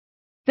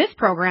This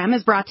program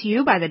is brought to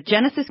you by the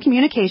Genesis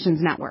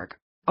Communications Network,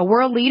 a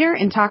world leader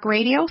in talk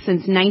radio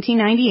since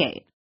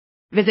 1998.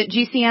 Visit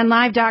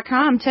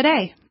GCNlive.com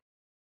today.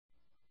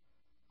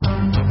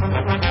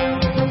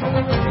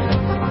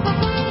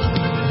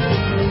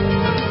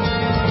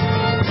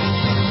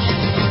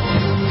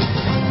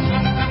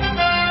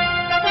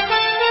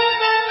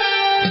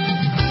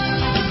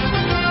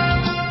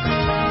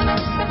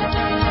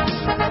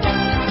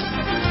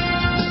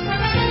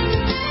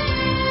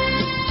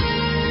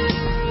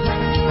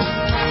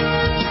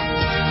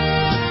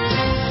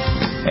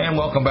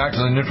 Welcome back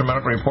to the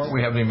NutriMedical Report.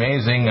 We have the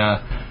amazing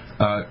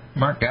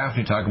Mark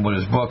Gaffney talking about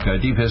his book,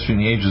 Deep History in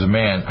the Ages of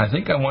Man. I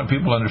think I want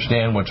people to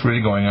understand what's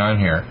really going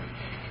on here.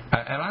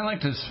 And I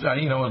like to,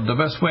 the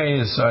best way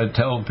is I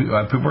tell people,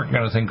 I've been working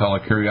on a thing called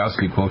a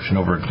curiosity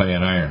quotient over at Clay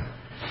and Iron.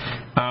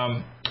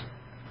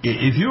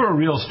 If you're a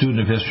real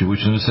student of history,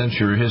 which in a sense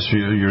you're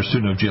a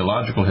student of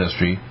geological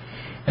history,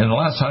 in the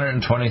last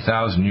 120,000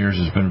 years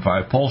there's been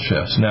 5 pole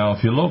shifts. Now,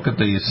 if you look at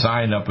the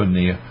sign up in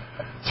the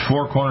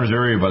Four Corners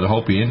area by the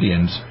Hopi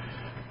Indians,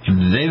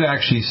 they've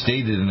actually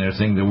stated in their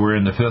thing that we're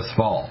in the 5th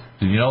fall.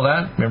 Did you know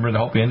that? Remember the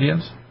Hopi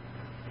Indians?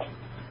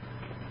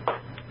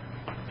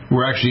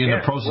 We're actually in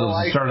the process of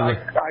the start of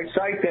the... I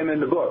cite them in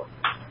the book.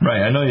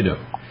 Right, I know you do.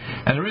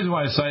 And the reason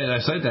why I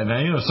cite that, now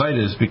cite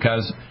is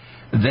because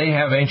they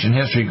have ancient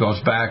history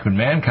goes back when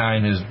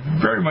mankind is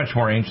very much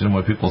more ancient than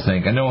what people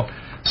think. I know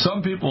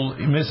some people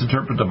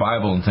misinterpret the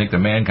Bible and think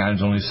that mankind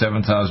is only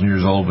 7,000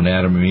 years old when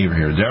Adam and Eve are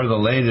here. They're the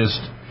latest,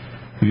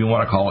 if you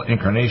want to call it,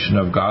 incarnation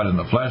of God in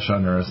the flesh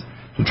on earth,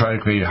 to try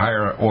to create a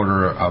higher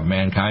order of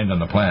mankind on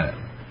the planet.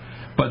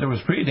 But there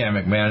was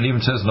pre-Adamic man. It even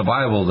says in the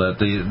Bible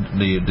that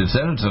the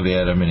descendants of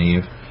Adam and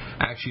Eve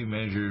actually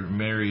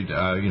married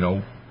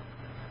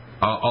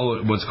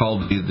what's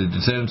called the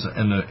descendants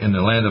in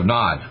the land of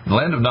Nod. The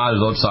land of Nod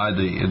is outside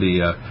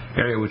the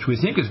area which we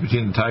think is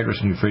between the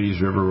Tigris and Euphrates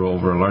River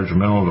over a larger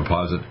mineral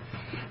deposit.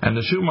 And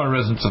the Schumann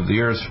resonance of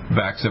the Earth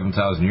back 7,000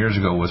 years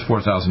ago was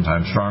 4,000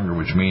 times stronger,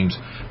 which means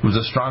it was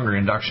a stronger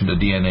induction to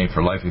DNA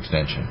for life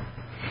extension.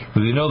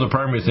 But you know the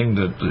primary thing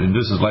that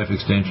induces life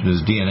extension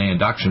is DNA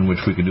induction,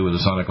 which we can do with the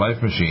Sonic Life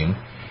machine,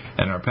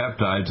 and our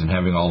peptides and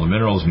having all the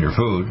minerals in your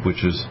food, which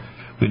is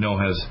we know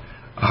has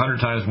 100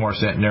 times more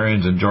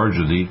centenarians in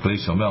Georgia that eat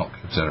glacial milk,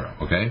 etc.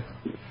 Okay?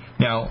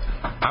 Now,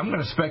 I'm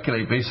going to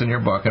speculate based on your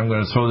book. I'm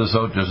going to throw this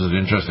out just as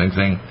an interesting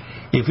thing.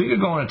 If we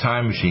could go in a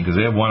time machine, because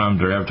they have one on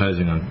their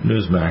advertising on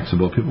Newsmax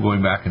about people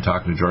going back and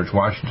talking to George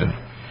Washington.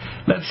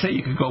 Let's say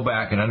you could go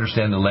back and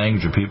understand the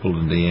language of people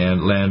in the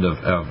land of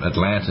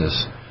Atlantis,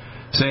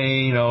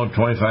 say,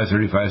 25,000,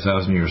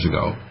 35,000 years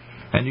ago.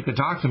 And you could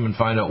talk to them and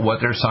find out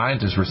what their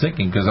scientists were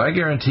thinking, because I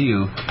guarantee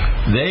you,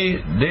 they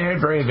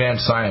had very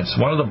advanced science.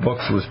 One of the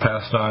books that was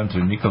passed on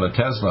to Nikola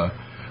Tesla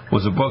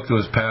was a book that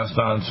was passed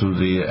on to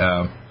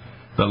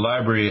the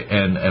library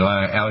in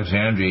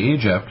Alexandria,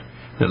 Egypt,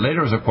 that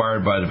later was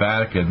acquired by the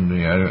Vatican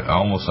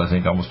almost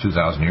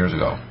 2,000 years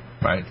ago,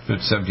 right?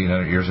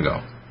 1,700 years ago.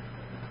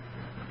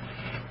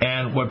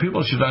 And what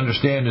people should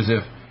understand is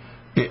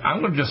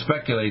I'm going to just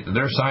speculate that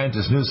their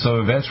scientists knew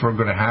some events were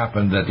going to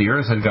happen, that the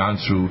Earth had gone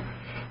through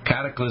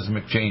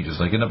cataclysmic changes.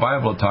 Like in the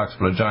Bible, it talks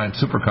about a giant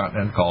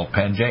supercontinent called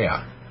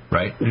Pangaea,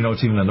 right?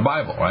 It's even in the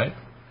Bible, right?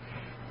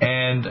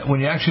 And when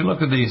you actually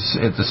look at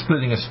the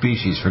splitting of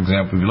species, for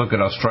example, if you look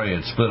at Australia,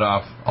 it split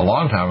off a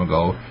long time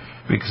ago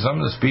because some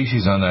of the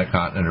species on that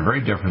continent are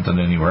very different than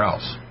anywhere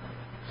else.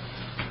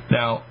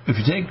 Now, if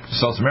you take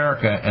South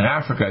America and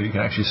Africa, you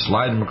can actually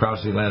slide them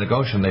across the Atlantic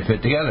Ocean. They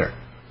fit together.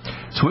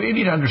 So what you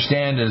need to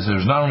understand is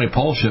there's not only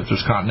pole shifts,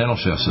 there's continental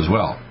shifts as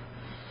well.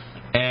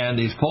 And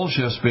these pole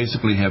shifts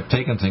basically have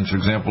taken things. For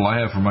example, I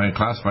have from my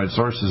classified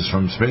sources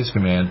from Space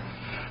Command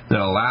that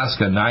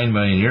Alaska 9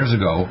 million years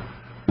ago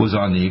was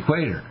on the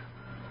equator.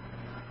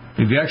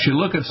 If you actually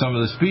look at some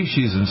of the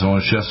species and so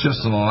on shifts,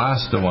 just in the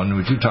last one,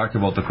 which you talked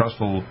about, the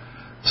crustal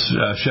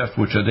shift,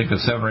 which I think is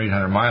 700 or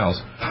 800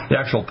 miles, the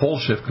actual pole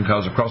shift can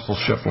cause a crustal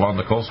shift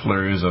along the coastal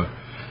areas of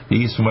the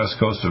east and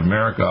west coast of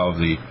America of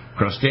the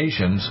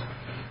crustaceans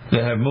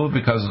that have moved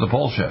because of the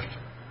pole shift.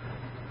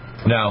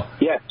 Now,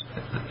 yes.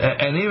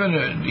 And even,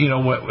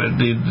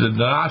 the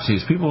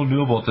Nazis, people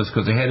knew about this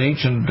because they had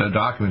ancient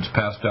documents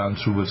passed down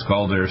through what's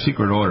called their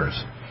secret orders.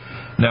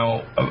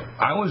 Now,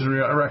 I was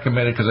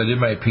recommended, because I did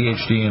my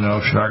PhD in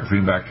oceanography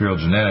and bacterial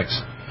genetics,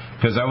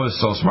 because I was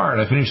so smart,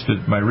 I finished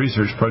my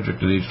research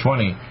project at age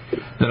 20,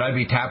 that I'd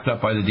be tapped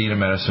up by the Dean of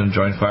Medicine and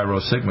joined Phi Rho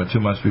Sigma 2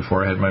 months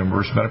before I had my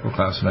first medical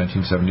class in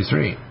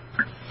 1973.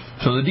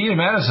 So the Dean of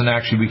Medicine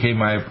actually became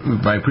my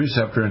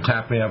preceptor and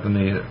tapped me up in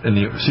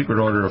the secret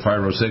order of Phi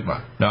Rho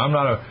Sigma. Now, I'm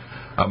not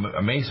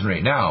a Mason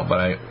right now,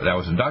 but I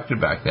was inducted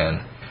back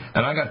then,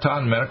 and I got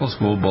taught in medical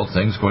school both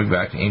things going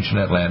back to ancient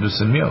Atlantis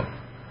and Mu.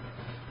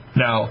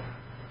 Now,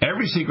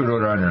 every secret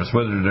order on earth,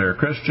 whether they're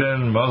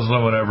Christian,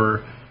 Muslim,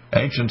 whatever,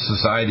 ancient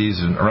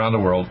societies around the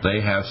world, they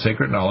have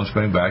sacred knowledge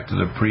going back to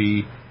the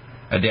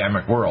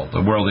pre-Adamic world, the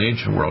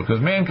ancient world,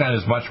 because mankind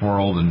is much more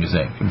old than you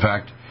think. In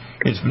fact,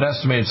 it's been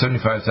estimated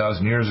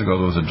 75,000 years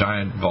ago there was a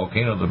giant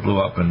volcano that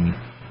blew up in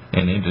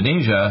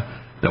Indonesia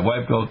that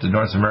wiped out the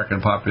North American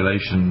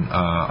population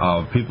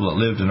of people that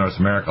lived in North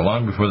America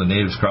long before the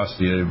natives crossed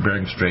the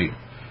Bering Strait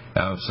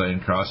outside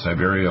and crossed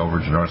Siberia over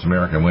to North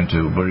America and went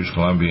to British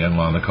Columbia and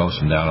along the coast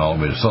and down all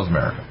the way to South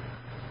America.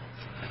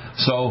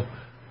 So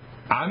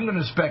I'm going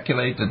to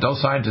speculate that those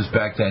scientists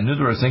back then knew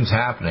there were things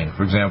happening.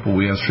 For example,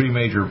 we have three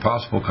major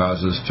possible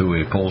causes to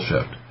a pole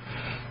shift.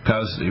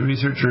 Because the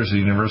researchers at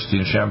the University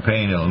of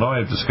Champaign,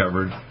 Illinois, have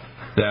discovered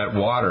that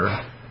water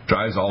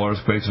drives all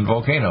earthquakes and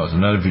volcanoes.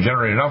 And then if you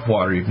generate enough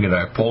water, you can get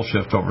a pole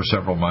shift over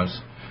several months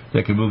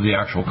that can move the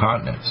actual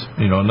continents.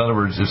 You know, in other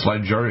words, it's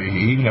like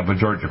heating up a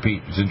Georgia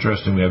peach. It's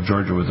interesting we have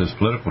Georgia with this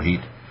political heat.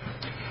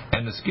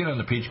 And the skin on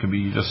the peach can be,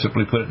 you just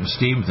simply put it in a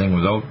steam thing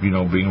without,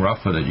 being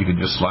rough with it. You can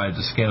just slide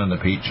the skin on the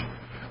peach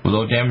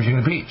without damaging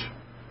the peach.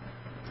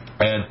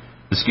 And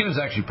the skin is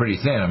actually pretty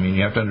thin. I mean,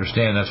 you have to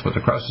understand that's what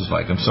the crust is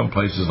like. In some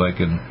places,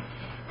 like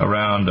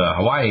around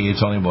Hawaii,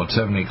 it's only about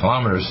 70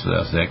 kilometers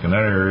thick, and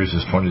other areas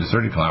is 20 to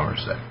 30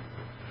 kilometers thick.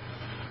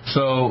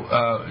 So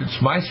it's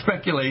my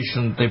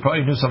speculation they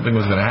probably knew something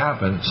was going to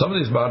happen. Some of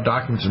these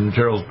documents and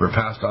materials were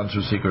passed on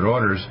through secret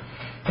orders,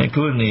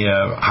 including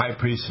the high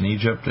priests in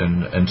Egypt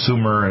and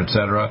Sumer,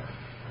 etc.,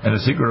 and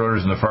the secret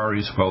orders in the Far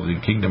East called the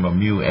Kingdom of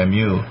Mu,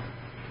 MU.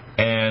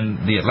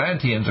 And the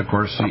Atlanteans, of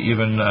course,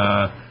 even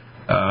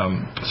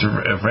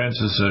Sir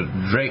Francis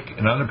Drake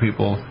and other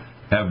people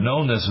have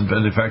known this. In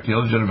fact, the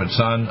illegitimate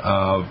son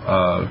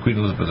of Queen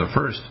Elizabeth I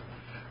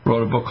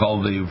wrote a book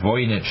called the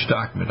Voynich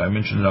Document. I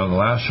mentioned it on the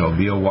last show,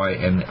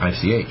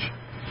 Voynich.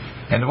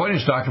 And the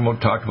Voynich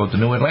Document talked about the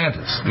New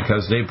Atlantis,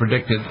 because they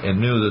predicted and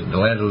knew that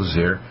Atlantis was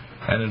here.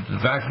 And in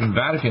fact, the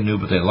Vatican knew,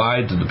 but they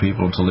lied to the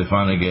people until they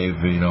finally gave,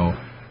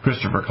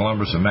 Christopher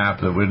Columbus a map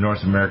that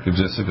North America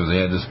existed, because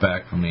they had this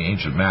back from the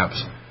ancient maps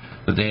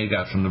that they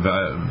got from the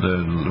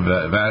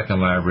Vatican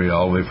Library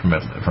all the way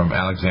from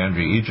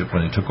Alexandria, Egypt,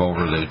 when they took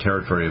over the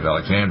territory of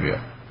Alexandria.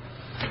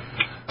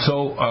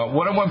 So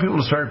what I want people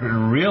to start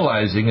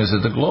realizing is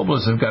that the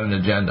globalists have got an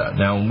agenda.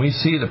 Now, when we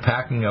see the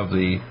packing of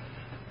the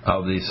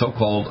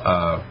so-called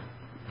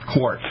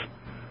court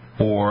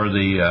or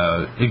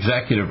the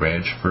executive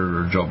branch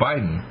for Joe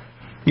Biden,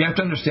 you have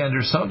to understand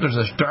there's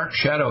a dark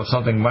shadow of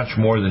something much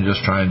more than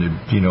just trying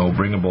to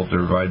bring about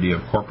their idea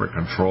of corporate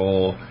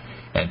control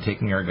and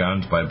taking our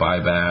guns by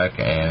buyback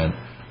and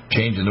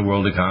changing the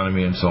world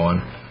economy and so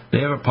on. They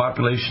have a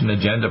population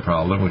agenda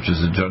problem, which is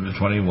Agenda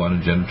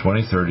 21, Agenda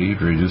 2030,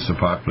 to reduce the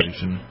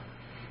population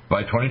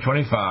by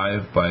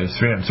 2025 by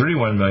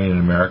 331 million in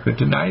America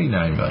to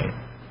 99 million.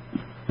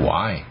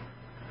 Why?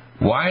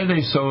 Why are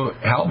they so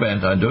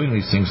hell-bent on doing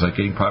these things like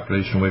getting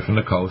population away from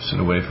the coast and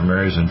away from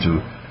areas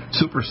into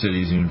super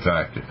cities, in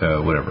fact,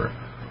 whatever?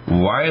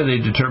 Why are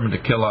they determined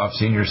to kill off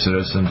senior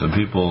citizens and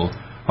people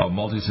of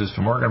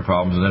multi-system organ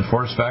problems and then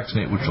force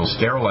vaccinate, which will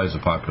sterilize the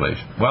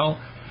population?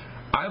 Well,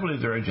 I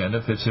believe their agenda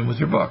fits in with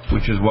your book,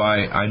 which is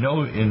why I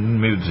know in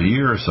maybe a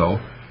year or so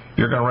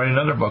you're going to write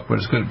another book,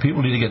 but it's good.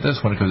 People need to get this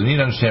one because they need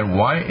to understand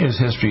why is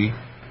history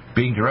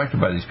being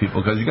directed by these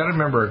people. Because you got to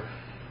remember,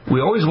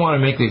 we always want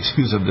to make the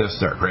excuse of this,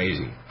 they're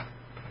crazy.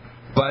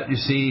 But you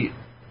see,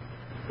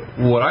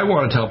 what I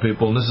want to tell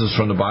people, and this is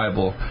from the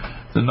Bible,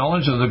 the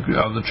knowledge of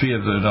the tree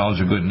of the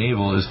knowledge of good and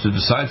evil is to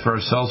decide for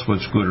ourselves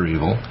what's good or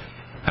evil.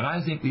 And I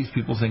think these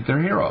people think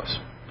they're heroes.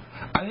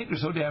 I think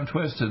they're so damn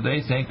twisted,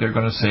 they think they're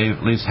going to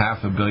save at least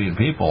 500 million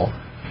people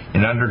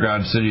in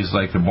underground cities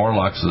like the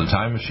Morlocks of the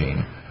Time Machine,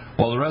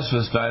 while the rest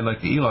of us died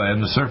like the Eli on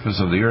the surface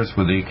of the earth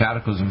with the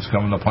cataclysms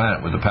coming to the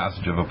planet, with the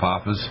passage of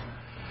Apophis,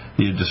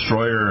 the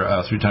destroyer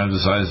 3 times the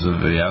size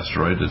of the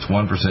asteroid. It's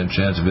 1%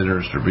 chance of it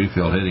or its debris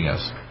field hitting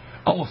us.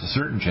 Almost a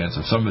certain chance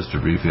of some of its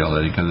debris field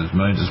hitting because it's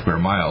millions of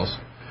square miles,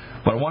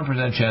 but a 1%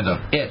 chance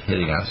of it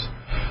hitting us.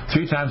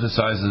 3 times the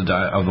size of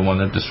the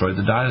one that destroyed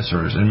the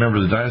dinosaurs. And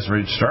remember, the dinosaur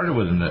age started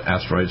with an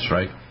asteroid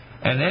strike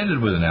and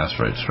ended with an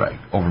asteroid strike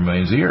over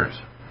millions of years.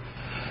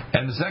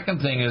 And the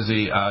second thing is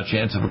the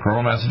chance of a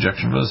coronal mass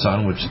ejection from the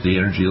sun, which the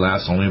energy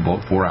lasts only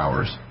about 4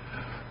 hours.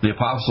 The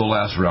Apophis will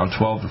last around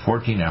 12 to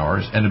 14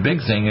 hours. And the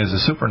big thing is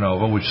a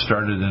supernova, which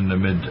started in the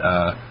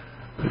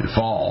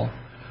mid-fall,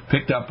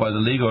 picked up by the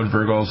LIGO and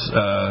Virgo's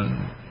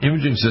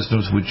imaging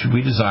systems, which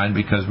we designed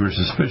because we were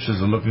suspicious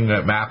of looking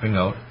at mapping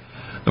out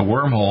the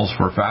wormholes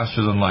for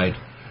faster than light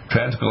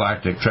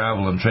transgalactic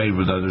travel and trade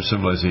with other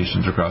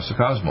civilizations across the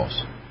cosmos,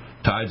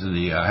 tied to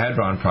the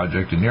Hadron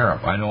Project in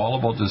Europe. I know all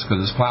about this because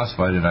it's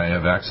classified and I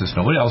have access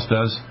nobody else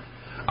does.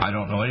 I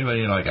don't know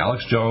anybody like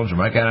Alex Jones or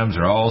Mike Adams.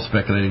 They're all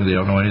speculating. They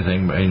don't know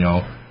anything. But,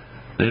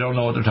 they don't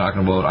know what they're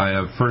talking about. I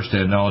have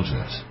first-hand knowledge of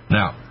this.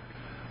 Now,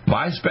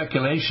 my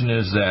speculation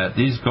is that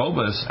these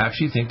globalists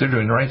actually think they're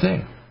doing the right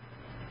thing.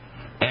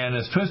 And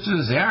as twisted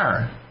as they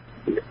are,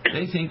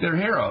 they think they're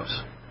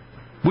heroes.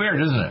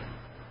 Weird, isn't it?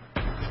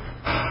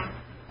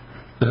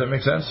 Does that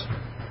make sense?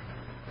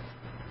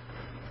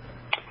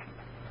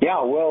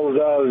 Yeah, well,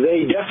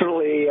 they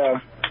definitely,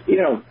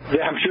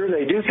 I'm sure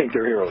they do think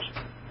they're heroes.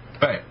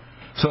 Right.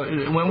 So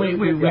when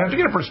we have to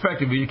get a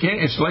perspective. You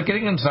can't. It's like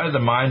getting inside the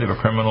mind of a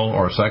criminal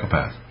or a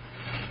psychopath.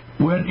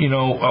 When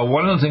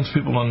one of the things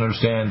people don't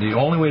understand, the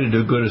only way to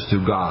do good is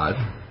through God,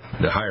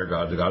 the higher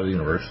God, the God of the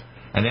universe,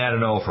 and they add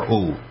an O for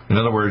O. In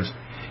other words,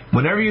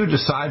 whenever you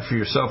decide for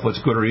yourself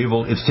what's good or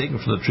evil, it's taken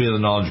from the tree of the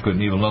knowledge of good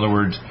and evil. In other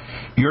words,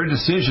 your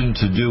decision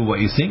to do what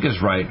you think is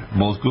right,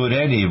 both good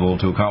and evil,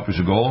 to accomplish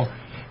a goal,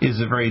 is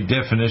the very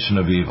definition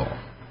of evil.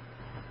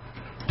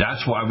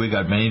 That's why we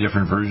got many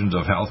different versions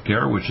of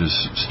healthcare, which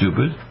is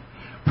stupid.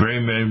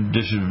 Very many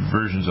different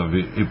versions of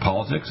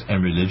politics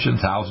and religion,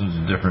 thousands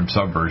of different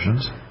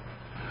subversions.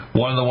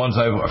 One of the ones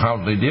I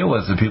constantly deal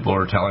with, the people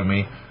are telling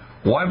me,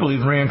 well, I believe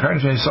in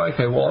reincarnation. I say,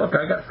 okay, well, look,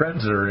 I got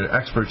friends that are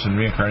experts in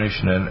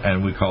reincarnation,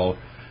 and we call,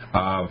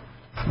 what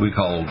do you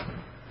call it?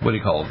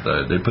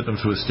 They put them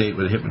through a state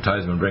where they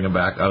hypnotize them and bring them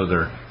back out of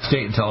their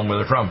state and tell them where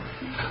they're from.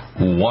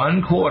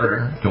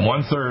 1/4 to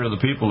 1/3 of the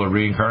people that are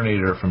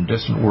reincarnated are from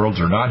distant worlds,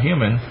 are not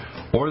human,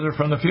 or they're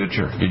from the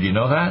future. Did you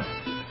know that?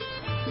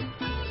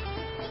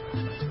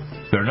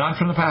 They're not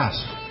from the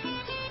past.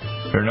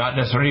 They're not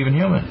necessarily even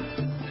human.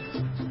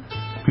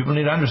 People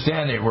need to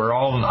understand that we're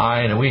all an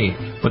I and a we.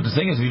 But the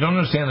thing is, if you don't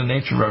understand the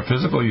nature of our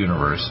physical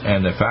universe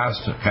and the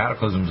fast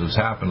cataclysms that's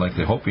happened, like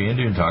the Hopi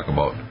Indian talk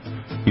about,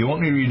 you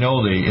won't really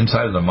know the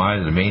inside of the mind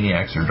of the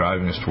maniacs that are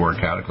driving us toward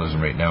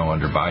cataclysm right now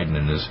under Biden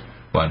and his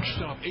bunch.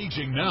 Stop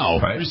aging now.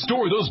 Right?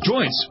 Restore those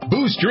joints.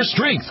 Boost your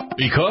strength.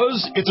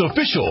 Because it's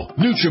official.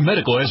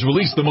 NutriMedical has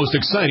released the most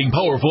exciting,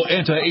 powerful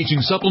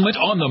anti-aging supplement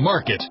on the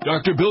market.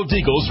 Dr. Bill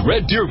Deagle's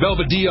Red Deer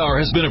Velvet DR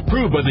has been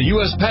approved by the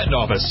U.S. Patent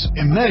Office.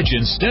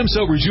 Imagine stem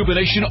cell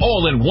rejuvenation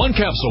all in one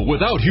capsule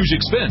without huge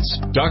expense.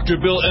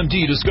 Dr. Bill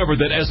MD discovered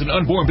that as an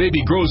unborn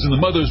baby grows in the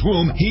mother's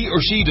womb, he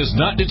or she does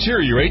not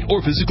deteriorate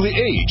or physically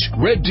age.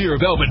 Red Deer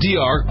Velvet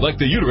DR, like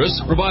the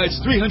uterus, provides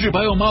 300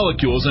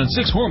 biomolecules and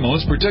 6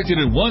 hormones protected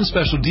in one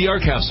special DR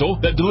capsule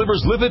that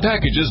delivers lipid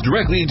packages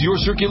directly into your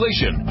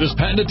circulation. This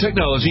patented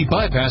technology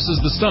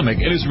bypasses the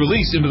stomach and is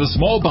released into the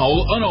small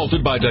bowel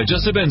unaltered by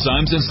digestive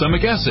enzymes and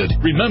stomach acid.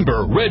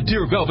 Remember, Red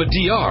Deer Velvet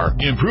DR.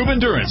 Improve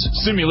endurance,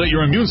 stimulate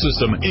your immune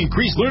system,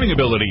 increase learning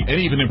ability,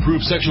 and even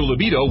improve sexual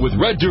libido with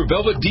Red Deer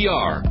Velvet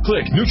DR.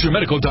 Click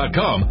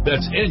NutriMedical.com,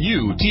 that's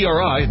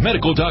NUTRI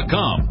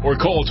Medical.com, or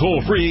call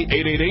toll-free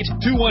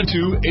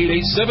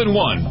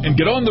 888-212-8871 and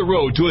get on the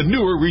road to a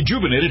newer,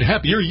 rejuvenated,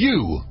 happier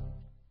you.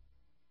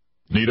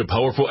 Need a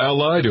powerful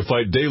ally to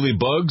fight daily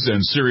bugs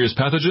and serious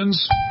pathogens?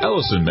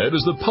 Allicin Med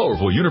is the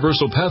powerful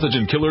universal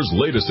pathogen killer's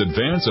latest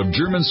advance of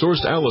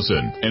German-sourced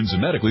allicin,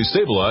 enzymatically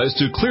stabilized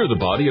to clear the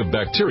body of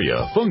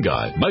bacteria,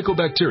 fungi,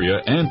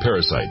 mycobacteria, and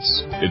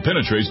parasites. It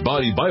penetrates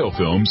body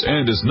biofilms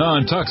and is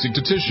non-toxic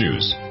to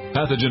tissues.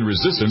 Pathogen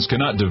resistance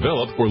cannot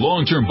develop or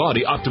long-term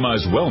body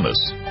optimized wellness.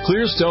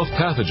 Clear stealth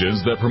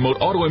pathogens that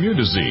promote autoimmune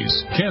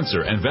disease,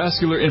 cancer and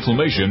vascular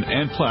inflammation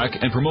and plaque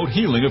and promote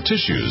healing of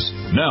tissues.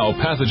 Now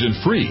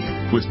pathogen-free.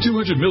 With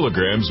 200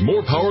 milligrams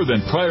more power than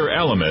prior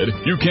Alamed,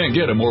 you can't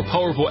get a more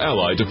powerful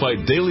ally to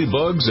fight daily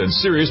bugs and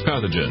serious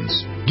pathogens.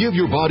 Give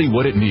your body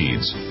what it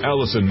needs.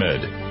 Allicin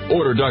Med.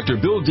 Order Dr.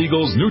 Bill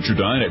Deagle's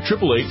Nutridyne at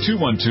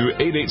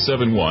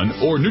 888-212-8871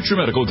 or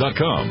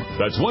NutriMedical.com.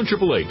 That's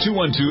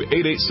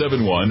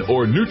 1-888-212-8871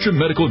 or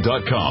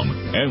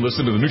NutriMedical.com. And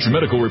listen to the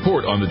NutriMedical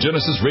Report on the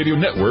Genesis Radio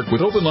Network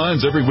with open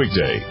lines every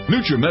weekday.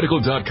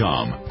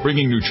 NutriMedical.com,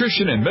 bringing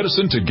nutrition and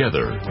medicine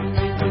together.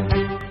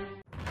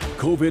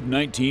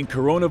 COVID-19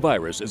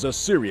 coronavirus is a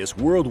serious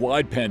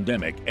worldwide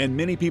pandemic, and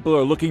many people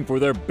are looking for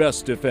their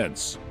best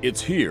defense.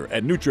 It's here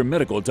at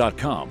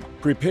NutriMedical.com.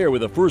 Prepare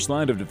with a first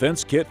line of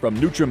defense kit from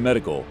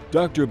NutriMedical.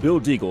 Dr.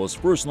 Bill Deagle's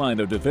first line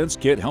of defense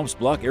kit helps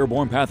block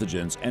airborne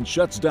pathogens and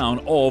shuts down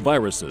all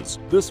viruses.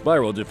 This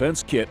viral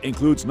defense kit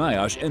includes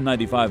NIOSH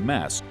N95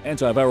 mask,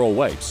 antiviral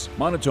wipes,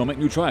 monatomic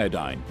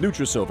Nutriodine,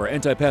 Nutrisilver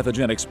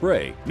antipathogenic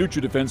spray,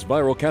 NutriDefense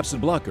viral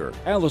capsid blocker,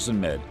 Allicin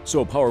Med,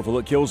 so powerful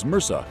it kills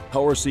MRSA,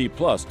 Power C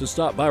Plus to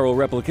stop viral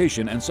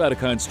replication and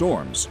cytokine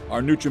storms.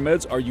 Our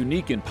NutriMeds are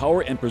unique in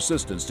power and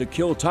persistence to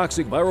kill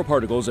toxic viral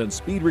particles and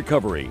speed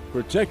recovery.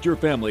 Protect your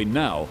family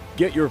now.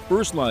 Get your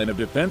first line of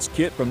defense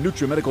kit from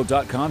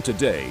NutriMedical.com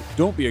today.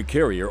 Don't be a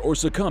carrier or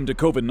succumb to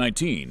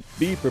COVID-19.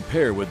 Be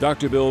prepared with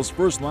Dr. Bill's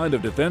first line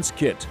of defense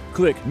kit.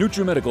 Click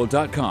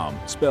NutriMedical.com,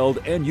 spelled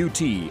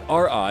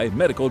N-U-T-R-I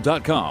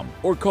Medical.com,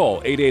 or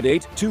call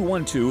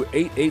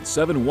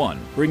 888-212-8871,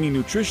 bringing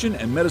nutrition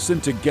and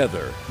medicine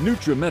together.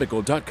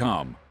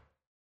 NutriMedical.com.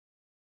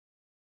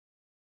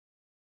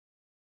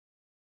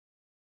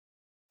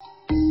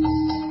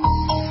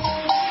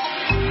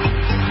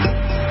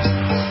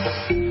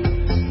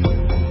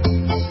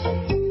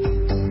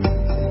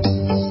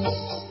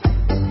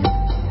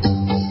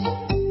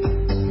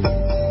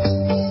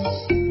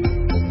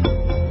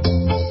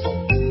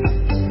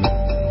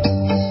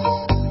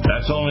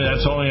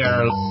 That's only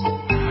our...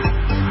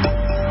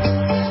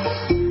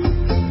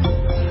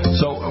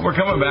 So we're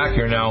coming back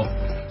here now.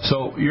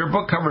 So your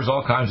book covers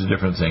all kinds of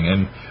different things,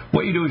 and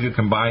what you do is you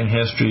combine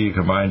history, you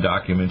combine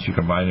documents, you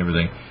combine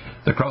everything.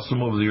 The crustal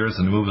move of the Earth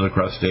and the move of the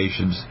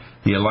crustaceans,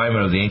 the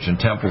alignment of the ancient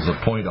temples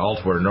that point all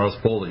toward the North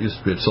Pole that used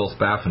to be at South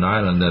Baffin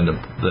Island, then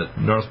the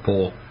North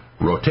Pole,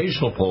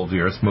 rotational pole of the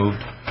Earth, moved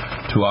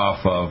to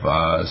off of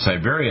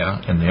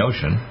Siberia in the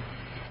ocean.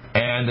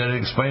 And then it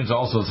explains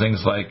also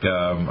things like,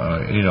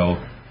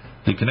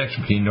 the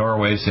connection between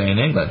Norway, say, and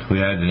England. We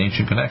had an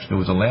ancient connection. It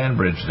was a land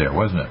bridge there,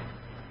 wasn't it?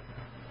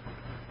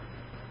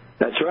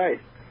 That's right.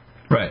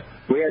 Right.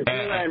 We had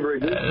two land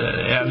bridges.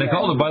 And they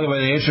called it, by the way,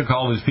 they used to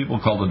call these people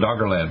called the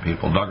Doggerland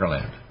people,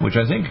 Doggerland, which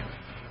I think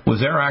was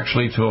there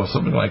actually to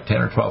something like 10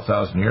 or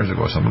 12,000 years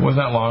ago or something. It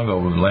wasn't that long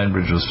ago when the land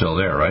bridge was still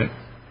there, right?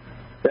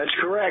 That's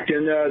correct.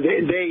 And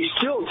they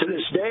still, to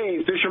this day,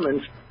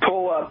 fishermen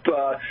pull up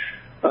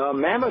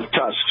mammoth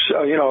tusks,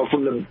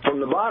 from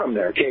the bottom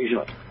there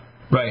occasionally.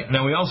 Right.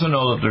 Now, we also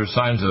know that there's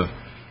signs of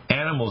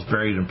animals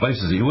buried in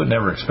places that you would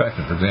never expect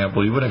it. For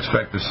example, you wouldn't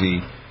expect to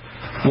see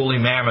woolly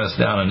mammoths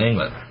down in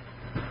England.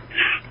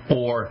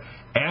 Or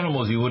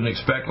animals you wouldn't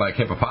expect, like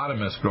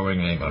hippopotamus, growing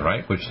in England,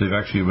 right? Which they've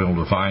actually been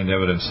able to find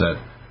evidence that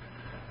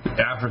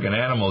African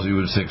animals you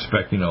would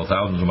expect,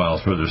 thousands of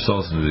miles further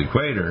south to the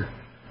equator,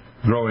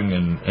 growing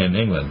in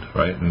England,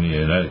 right, in the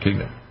United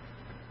Kingdom.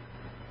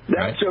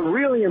 That's a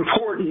really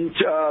important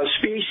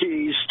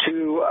species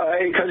to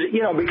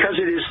because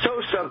it is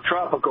so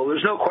subtropical.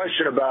 There's no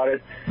question about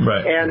it.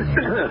 Right.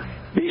 And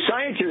the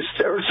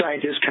earth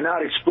scientists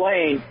cannot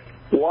explain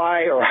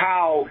why or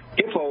how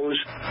hippos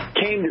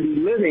came to be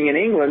living in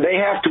England. They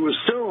have to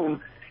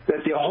assume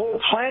that the whole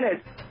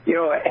planet,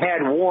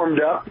 had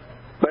warmed up.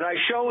 But I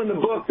show in the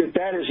book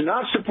that is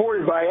not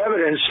supported by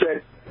evidence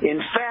that, in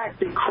fact,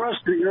 the crust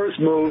of the earth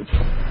moved,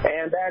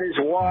 and that is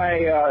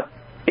why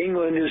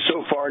England is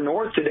so far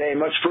north today,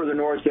 much further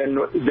north than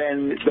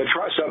the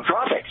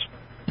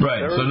subtropics.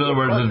 Right. So in other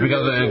words, it's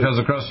because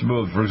the crust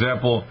moved. For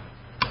example,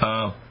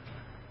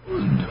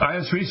 I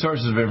have three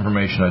sources of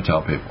information I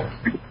tell people.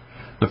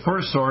 The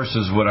first source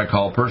is what I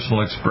call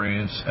personal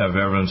experience of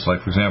evidence,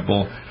 like, for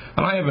example,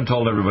 and I haven't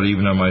told everybody,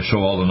 even on my show,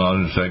 all the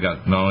knowledge I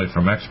got not only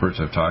from experts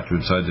I've talked to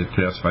inside the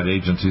classified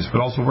agencies,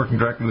 but also working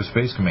directly with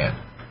Space Command.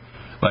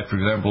 Like, for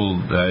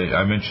example,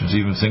 I mentioned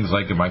even things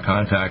like in my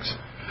contacts.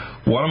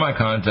 One of my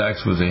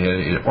contacts was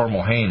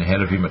Ormal Hain,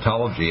 head of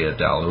hematology at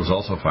Dal. It was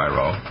also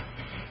Phiro.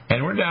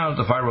 And we're down at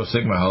the Phiro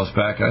Sigma House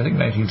back, I think,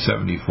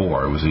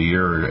 1974. It was a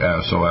year or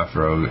so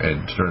after I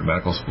started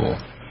medical school.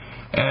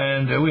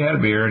 And we had a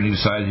beer, and he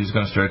decided he's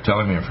going to start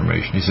telling me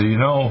information. He said,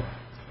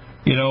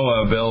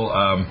 Bill,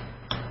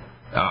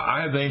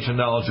 I have the ancient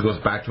knowledge that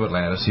goes back to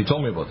Atlantis. He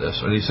told me about this.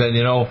 And he said,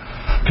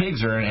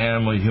 pigs are an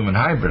animal-human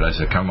hybrid. I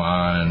said, come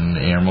on,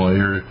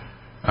 animal,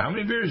 how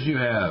many beers do you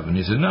have? And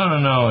he said, no.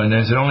 And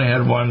I said, I only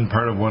had one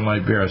part of one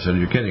light beer. I said,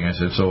 you're kidding. I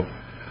said,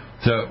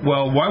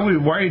 well, why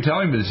are you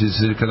telling me this? He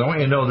said, because I want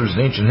you to know there's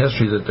an ancient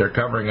history that they're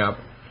covering up,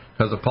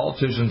 because the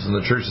politicians and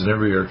the churches and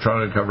everybody are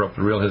trying to cover up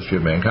the real history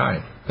of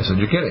mankind. I said,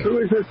 you're kidding. Who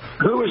is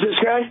this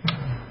guy?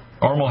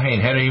 Ormal Hain,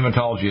 head of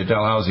hematology at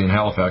Dalhousie in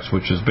Halifax,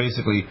 which is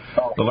basically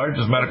the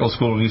largest medical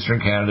school in Eastern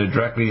Canada,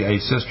 directly a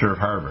sister of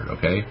Harvard,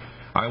 okay?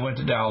 I went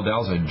to Dal.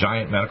 Dal's a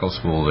giant medical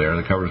school there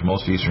that covers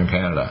most of Eastern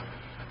Canada,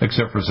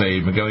 except for, say,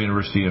 McGill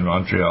University in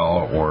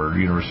Montreal or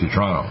University of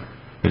Toronto.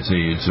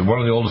 It's one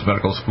of the oldest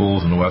medical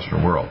schools in the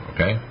Western world,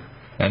 okay?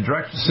 And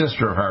direct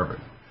sister of Harvard.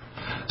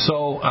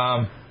 So,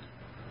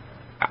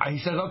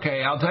 he said,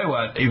 okay, I'll tell you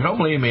what, if you don't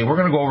believe me, we're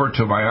going to go over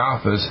to my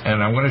office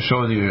and I'm going to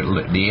show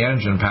you the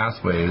antigen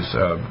pathways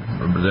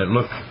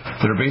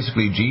that are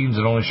basically genes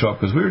that only show up,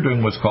 because we were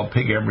doing what's called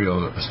pig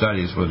embryo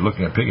studies, was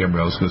looking at pig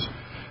embryos, because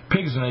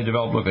pigs, when they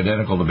develop, look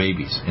identical to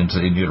babies in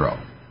utero.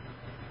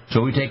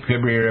 So we take pig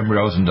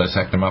embryos and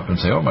dissect them up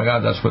and say, oh my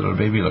God, that's what a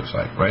baby looks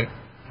like, right?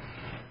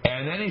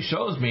 And then he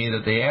shows me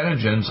that the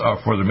antigens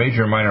for the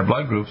major and minor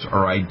blood groups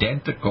are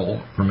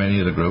identical for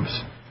many of the groups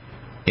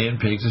in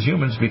pigs as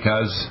humans,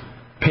 because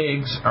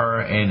pigs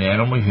are an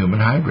animal-human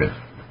hybrid,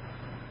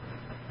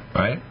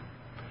 right?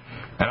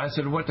 And I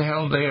said, what the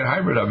hell are they a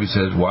hybrid of? He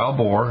says, wild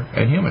boar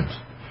and humans.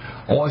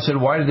 Oh, I said,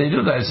 why did they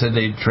do that? I said,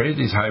 they traded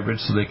these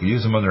hybrids so they could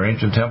use them on their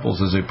ancient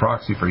temples as a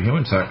proxy for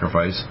human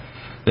sacrifice.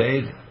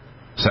 They'd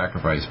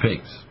sacrifice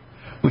pigs,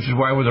 which is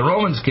why when the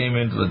Romans came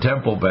into the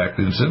temple back,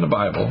 it's in the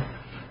Bible,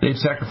 they'd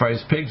sacrifice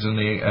pigs on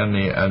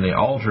the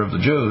altar of the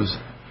Jews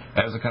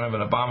as a kind of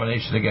an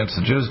abomination against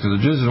the Jews,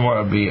 because the Jews didn't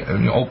want to be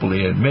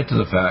openly admit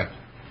to the fact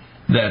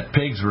that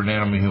pigs were an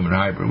animal-human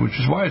hybrid, which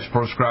is why it's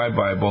proscribed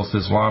by both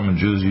Islam and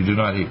Jews. You do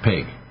not eat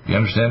pig. You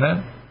understand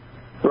that?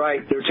 Right.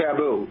 They're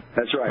taboo.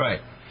 That's right.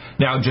 Right.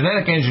 Now,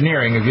 genetic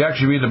engineering, if you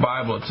actually read the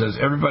Bible, it says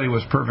everybody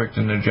was perfect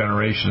in their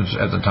generations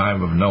at the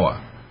time of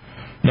Noah.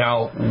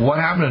 Now,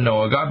 what happened to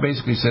Noah? God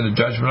basically sent a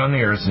judgment on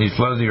the earth, and he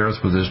flooded the earth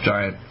with this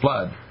giant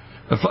flood.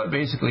 The flood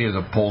basically is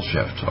a pole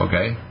shift,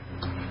 okay?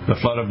 The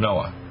flood of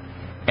Noah.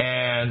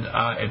 And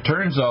it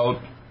turns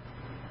out,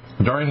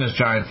 during this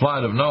giant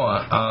flood of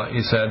Noah,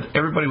 he said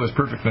everybody was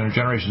perfect in their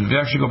generations. If you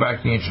actually go back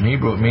to the ancient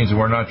Hebrew, it means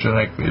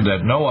that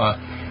Noah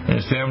and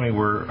his family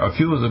were a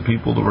few of the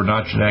people that were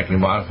not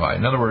genetically modified.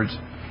 In other words,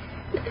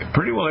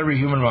 pretty well every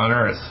human on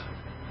Earth,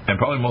 and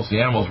probably most of the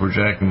animals, were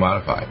genetically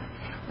modified.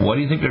 What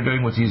do you think they're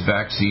doing with these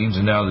vaccines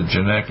and now the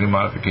genetic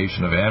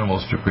modification of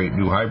animals to create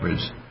new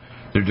hybrids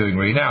they're doing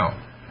right now?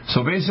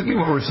 So basically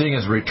what we're seeing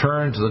is a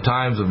return to the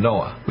times of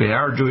Noah. We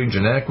are doing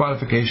genetic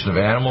modification of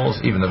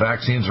animals. Even the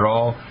vaccines are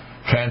all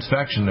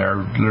transfection. They're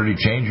literally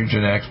change your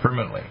genetics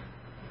permanently.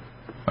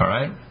 All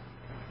right?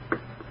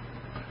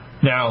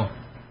 Now,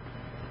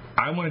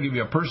 I want to give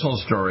you a personal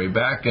story.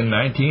 Back in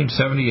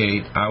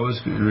 1978, I was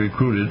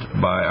recruited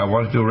I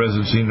wanted to do a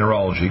residency in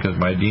neurology because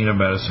my dean of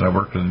medicine, I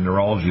worked in the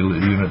neurology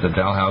unit at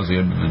Dalhousie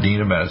under the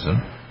dean of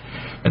medicine,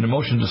 in the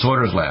motion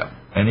disorders lab.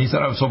 And he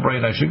said I was so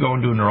bright I should go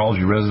and do a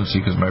neurology residency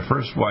because my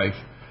first wife,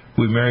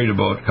 who we married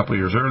about a couple of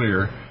years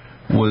earlier,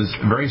 was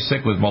very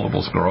sick with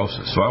multiple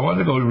sclerosis. So I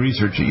wanted to go to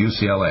research at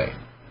UCLA.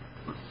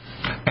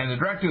 And the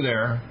director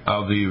there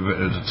of the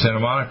Santa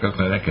Monica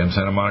Clinic in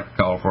Santa Monica,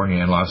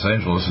 California, and Los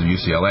Angeles at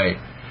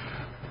UCLA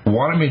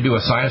wanted me to do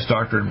a science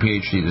doctorate and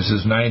PhD. This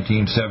is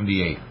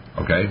 1978,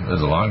 okay? This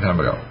is a long time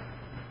ago,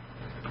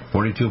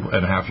 42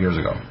 and a half years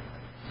ago.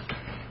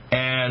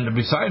 And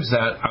besides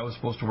that, I was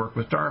supposed to work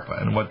with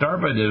DARPA. And what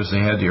DARPA did is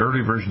they had the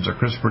early versions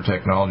of CRISPR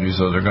technology,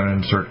 so they're going to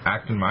insert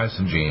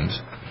actin-myosin genes.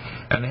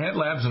 And they had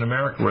labs in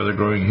America where they're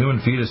growing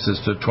human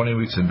fetuses to 20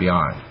 weeks and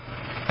beyond.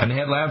 And they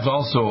had labs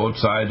also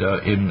outside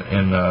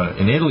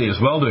in Italy as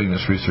well doing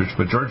this research,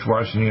 but George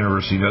Washington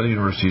University and other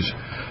universities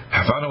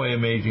have found a way of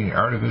making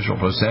artificial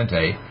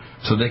placentae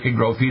so they could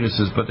grow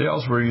fetuses, but they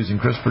also were using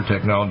CRISPR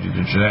technology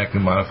to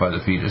genetically modify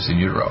the fetus in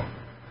utero.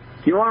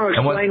 You want to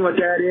explain what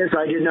that is?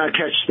 I did not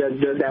catch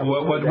that.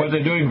 What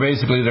they're doing,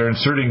 basically, they're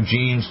inserting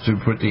genes to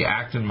put the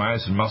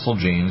actin-myosin muscle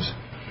genes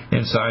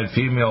inside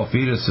female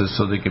fetuses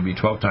so they can be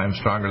 12 times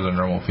stronger than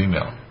normal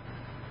female.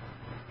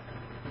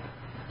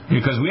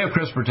 Because we have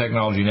CRISPR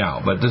technology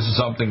now, but this is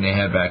something they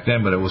had back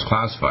then, but it was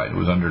classified. It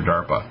was under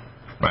DARPA,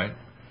 right?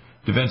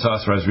 Defense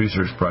Authorized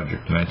Research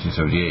Project in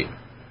 1978.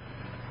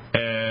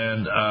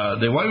 And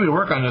they wanted me to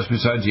work on this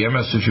besides the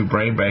MS Tissue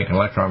Brain Bank and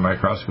Electron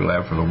Microscopy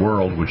Lab for the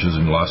World, which is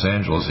in Los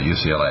Angeles at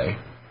UCLA,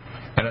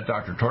 and at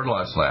Dr.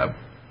 Tortolot's lab.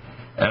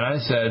 And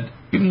I said,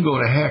 you can go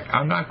to heck.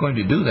 I'm not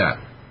going to do that.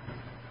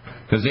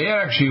 Because they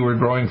actually were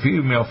growing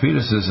female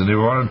fetuses, and they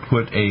wanted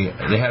to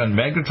they had a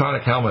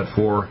magnetronic helmet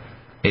for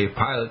a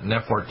pilot in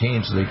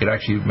F-14 so they could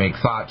actually make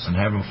thoughts and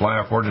have him fly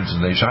off ordnance,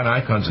 and they shine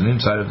icons on the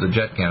inside of the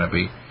jet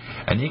canopy,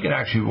 and he can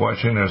actually,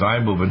 watching their eye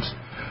movements,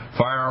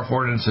 fire off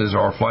ordnances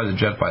or fly the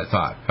jet by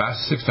thought.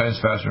 6 times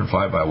faster than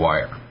fly by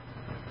wire.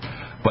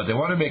 But they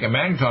want to make a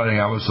magnetronic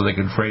helmet so they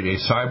can create a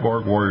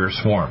cyborg warrior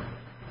swarm.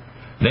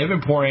 They've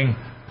been pouring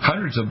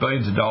hundreds of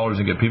billions of dollars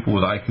and get people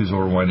with IQs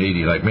over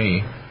 180 like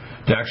me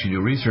to actually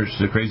do research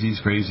to crazy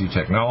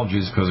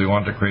technologies because they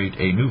want to create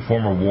a new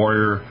form of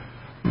warrior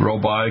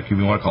robotic, if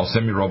you want to call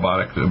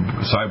semi-robotic,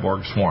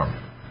 cyborg swarm.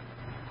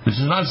 This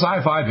is not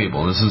sci-fi,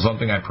 people. This is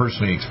something I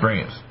personally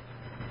experienced.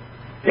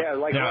 Yeah,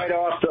 like now, right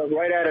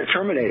out of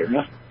Terminator,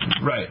 no?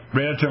 Right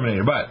out of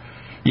Terminator. But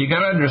you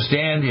got to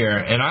understand here,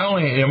 and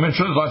I'm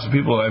sure there's lots of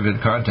people that I've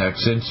had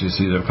contact since, you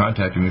see, they've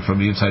contacted me from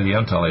the inside the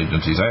intel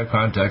agencies. I have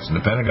contacts in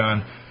the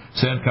Pentagon,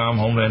 CENTCOM,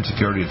 Homeland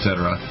Security,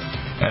 etc.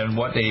 And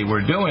what they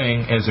were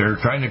doing is they're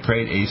trying to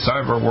create a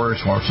cyber warrior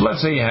swarm. So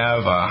let's say you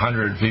have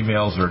 100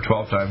 females that are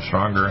 12 times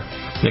stronger.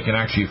 They can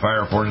actually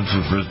fire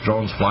affordances for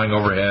drones flying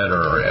overhead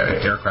or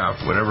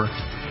aircraft, whatever.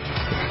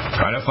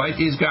 Try to fight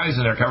these guys,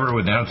 and they're covered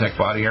with nanotech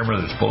body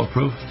armor that's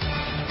bulletproof.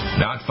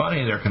 Not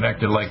funny. They're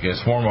connected like a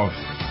swarm of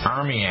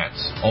army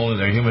ants, only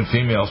they're human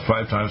females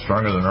 5 times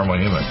stronger than normal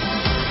human.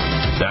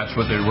 That's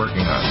what they're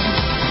working on.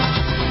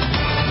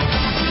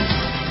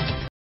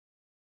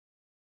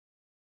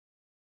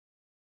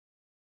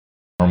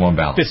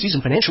 Fifth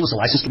Season Financial is a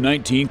licensed.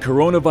 COVID-19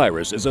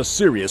 coronavirus is a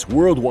serious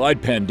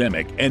worldwide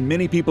pandemic, and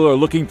many people are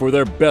looking for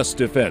their best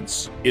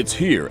defense. It's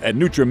here at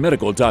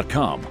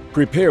NutriMedical.com.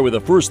 Prepare with a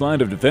first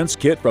line of defense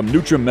kit from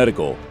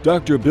NutriMedical.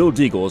 Dr. Bill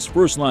Deagle's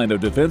first line of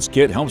defense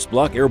kit helps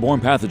block airborne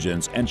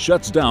pathogens and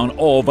shuts down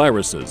all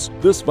viruses.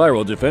 This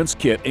viral defense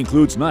kit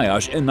includes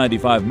NIOSH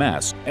N95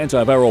 mask,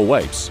 antiviral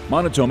wipes,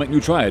 monatomic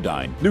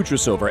Nutriodine,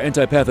 Nutrisilver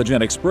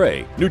antipathogenic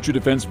spray,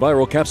 NutriDefense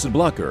viral capsid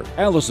blocker,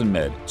 Allison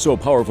Med, so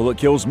powerful it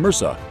kills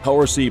MRSA,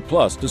 Power C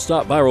Plus to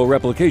stop viral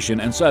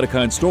replication and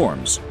cytokine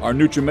storms. Our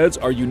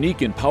NutriMeds are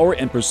unique in power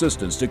and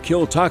persistence to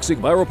kill toxic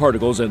viral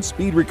particles and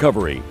speed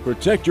recovery.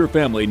 Protect your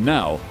family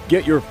now.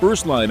 Get your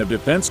first line of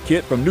defense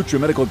kit from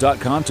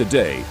NutriMedical.com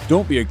today.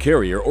 Don't be a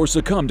carrier or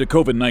succumb to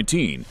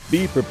COVID-19.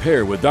 Be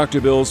prepared with Dr.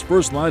 Bill's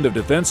first line of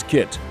defense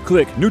kit.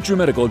 Click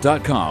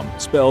NutriMedical.com,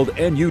 spelled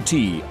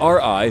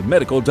N-U-T-R-I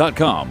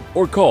medical.com,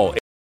 or call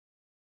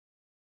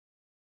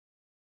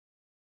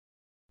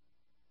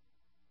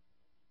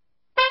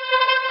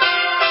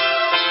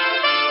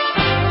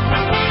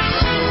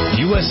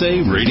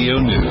USA Radio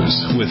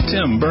News with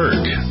Tim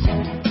Berg.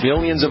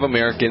 Millions of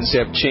Americans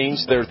have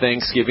changed their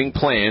Thanksgiving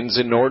plans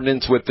in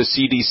accordance with the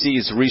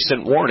CDC's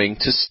recent warning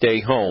to stay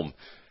home.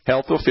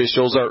 Health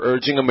officials are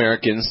urging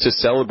Americans to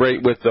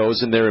celebrate with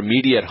those in their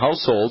immediate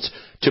households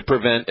to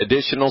prevent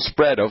additional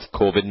spread of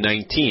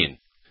COVID-19.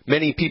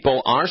 Many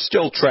people are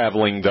still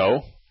traveling,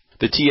 though.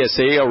 The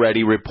TSA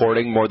already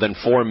reporting more than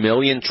 4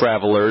 million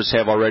travelers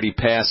have already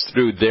passed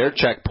through their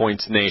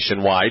checkpoints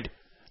nationwide.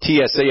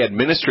 TSA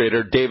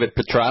Administrator David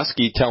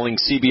Petrosky telling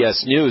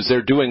CBS News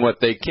they're doing what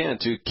they can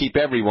to keep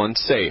everyone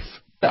safe.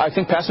 I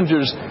think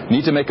passengers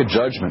need to make a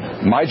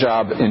judgment. My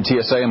job in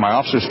TSA and my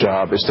officer's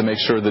job is to make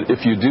sure that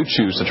if you do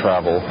choose to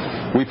travel,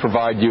 we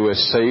provide you as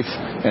safe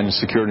and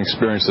secure an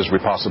experience as we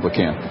possibly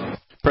can.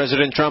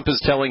 President Trump is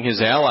telling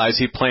his allies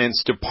he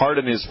plans to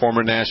pardon his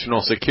former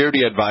national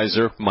security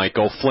advisor,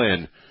 Michael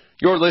Flynn.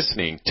 You're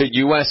listening to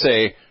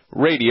USA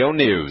Radio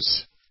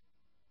News.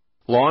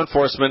 Law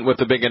enforcement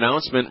with a big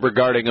announcement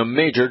regarding a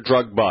major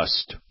drug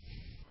bust.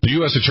 The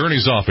U.S.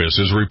 Attorney's Office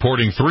is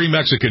reporting 3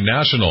 Mexican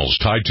nationals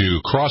tied to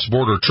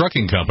cross-border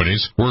trucking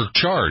companies were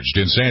charged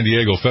in San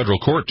Diego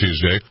federal court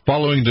Tuesday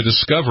following the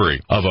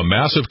discovery of a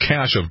massive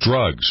cache of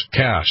drugs,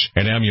 cash,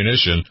 and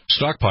ammunition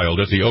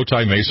stockpiled at the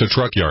Otay Mesa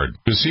truck yard.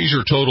 The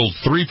seizure totaled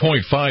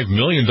 $3.5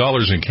 million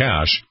in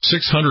cash,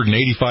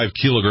 685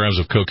 kilograms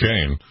of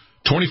cocaine,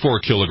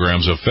 24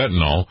 kilograms of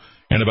fentanyl,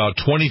 and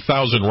about 20,000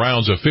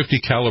 rounds of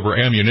 .50 caliber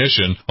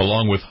ammunition,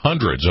 along with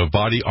hundreds of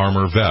body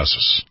armor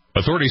vests.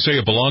 Authorities say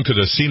it belonged to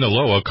the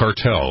Sinaloa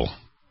cartel.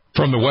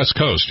 From the West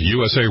Coast,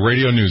 USA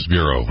Radio News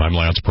Bureau, I'm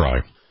Lance Pry.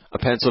 A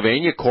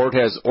Pennsylvania court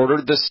has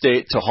ordered the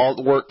state to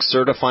halt work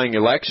certifying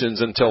elections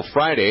until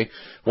Friday,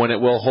 when it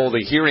will hold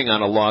a hearing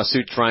on a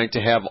lawsuit trying to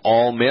have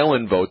all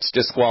mail-in votes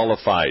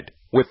disqualified.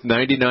 With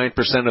 99%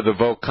 of the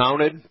vote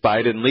counted,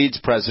 Biden leads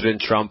President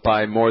Trump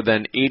by more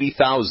than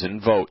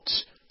 80,000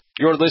 votes.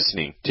 You're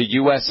listening to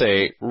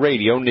USA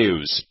Radio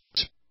News.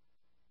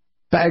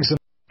 Bags of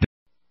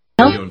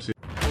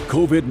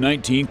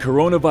COVID-19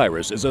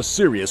 coronavirus is a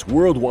serious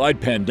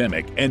worldwide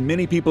pandemic, and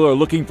many people are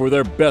looking for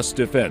their best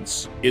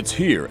defense. It's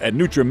here at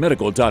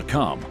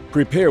NutriMedical.com.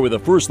 Prepare with a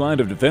first line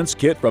of defense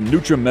kit from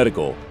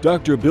NutriMedical.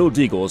 Dr. Bill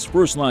Deagle's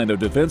first line of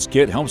defense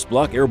kit helps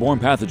block airborne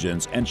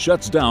pathogens and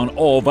shuts down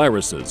all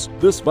viruses.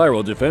 This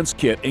viral defense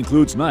kit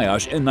includes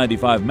NIOSH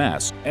N95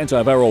 mask,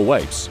 antiviral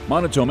wipes,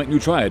 monatomic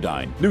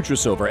Nutriodine,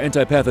 Nutrisilver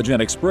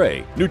antipathogenic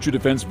spray,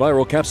 NutriDefense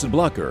viral capsid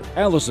blocker,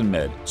 Allison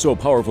Med, so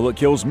powerful it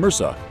kills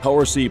MRSA,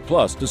 Power C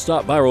Plus to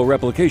stop viral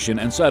replication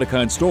and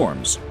cytokine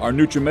storms. Our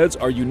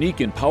NutriMeds are unique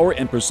in power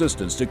and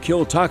persistence to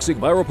kill toxic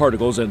viral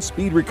particles and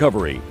speed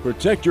recovery.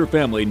 Protect your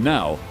family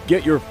now.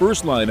 Get your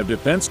first line of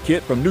defense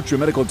kit from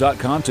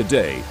NutriMedical.com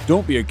today.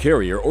 Don't be a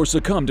carrier or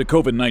succumb to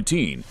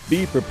COVID-19.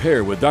 Be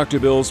prepared with Dr.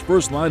 Bill's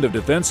first line of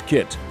defense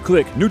kit.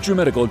 Click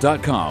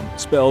NutriMedical.com,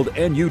 spelled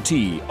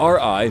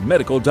N-U-T-R-I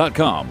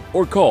Medical.com,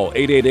 or call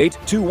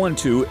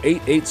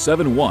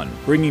 888-212-8871,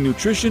 bringing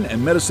nutrition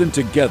and medicine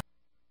together.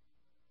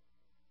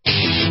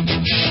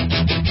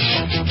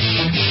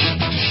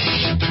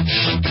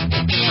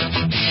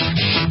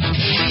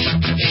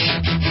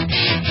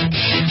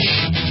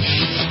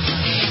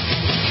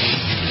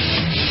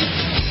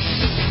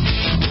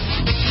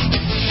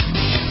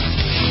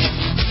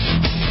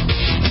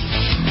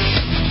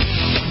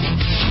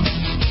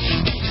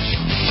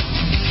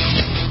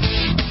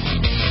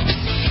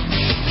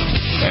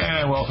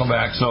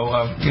 Back. So,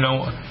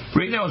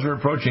 right now as we're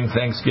approaching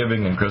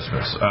Thanksgiving and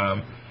Christmas,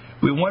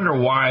 we wonder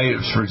why,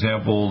 for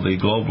example, the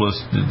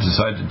globalists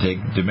decided to take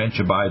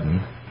Dementia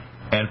Biden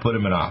and put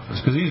him in office,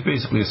 because he's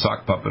basically a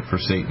sock puppet for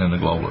Satan and the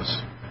globalists.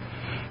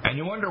 And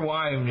you wonder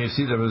why when you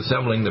see them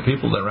assembling the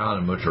people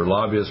around him, which are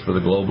lobbyists for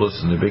the globalists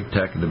and the big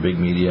tech and the big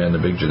media and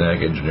the big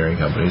genetic engineering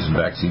companies and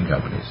vaccine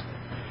companies.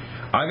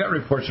 I got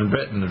reports from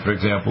Britain that, for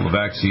example, the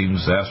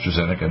vaccines,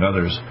 AstraZeneca and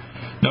others,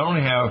 not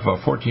only have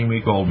a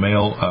 14-week-old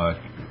male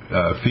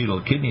fetal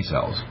kidney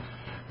cells,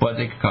 but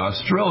they can cause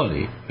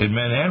sterility in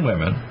men and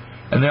women,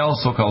 and they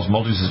also cause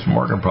multi-system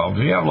organ problems.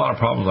 If you have a lot of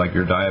problems like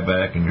you're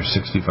diabetic and you're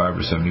 65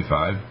 or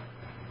 75,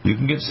 you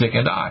can get sick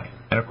and die.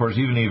 And of course,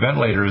 even the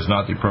ventilator is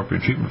not the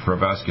appropriate treatment for a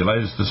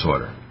vasculitis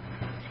disorder.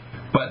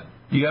 But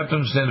you have to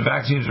understand the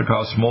vaccines are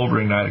cause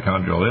smoldering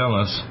mitochondrial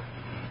illness,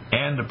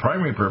 and the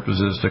primary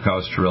purpose is to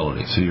cause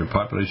sterility, so your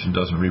population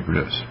doesn't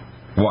reproduce.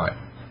 Why?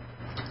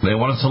 They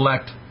want to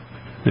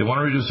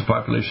reduce the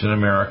population in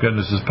America, and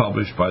this is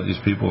published by these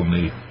people in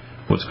the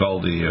what's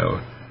called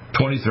the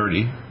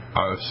 2030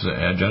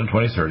 Agenda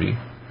 2030.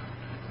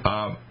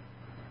 By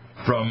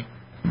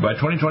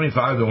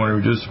 2025, they want to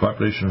reduce the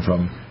population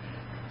from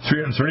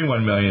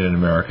 331 million in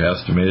America,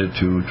 estimated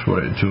to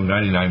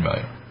 99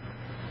 million.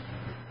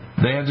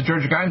 They have the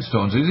Georgia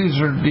Guidestones.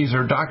 These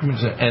are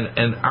documents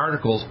and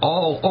articles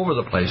all over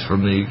the place,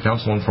 from the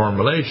Council on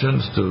Foreign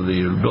Relations to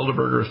the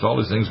Bilderbergers to all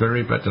these things,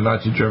 very back to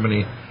Nazi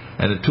Germany,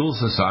 and the Tool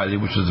Society,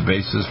 which is the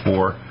basis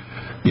for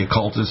the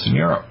occultists in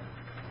Europe.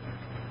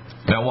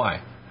 Now,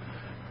 why?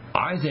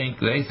 I think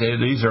they say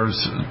these are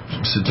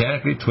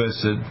satanically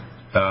twisted,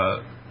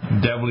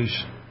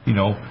 devilish,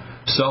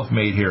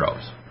 self-made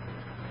heroes.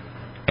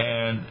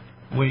 And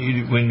when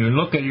you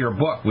look at your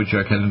book, which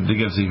gives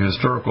the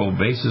historical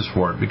basis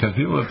for it, because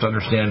people have to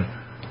understand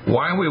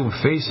why we were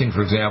facing,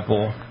 for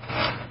example,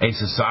 a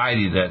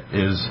society that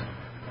is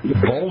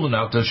bold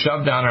enough to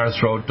shove down our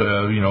throat,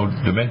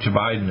 Dementia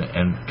Biden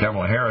and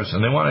Kamala Harris,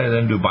 and they want to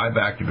then do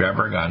buyback to grab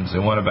our guns. They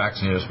want to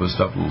vaccinate us with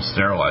stuff that will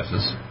sterilize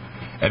us.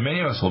 And many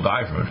of us will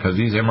die from it, because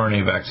these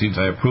mRNA vaccines,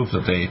 I have proof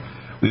that we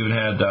even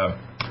had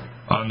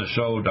on the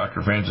show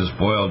Dr. Francis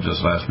Boyle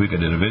just last week. I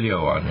did a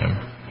video on him,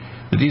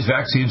 that these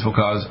vaccines will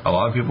cause a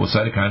lot of people with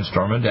cytokine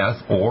storm and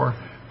death, or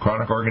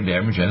chronic organ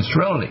damage, and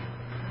sterility.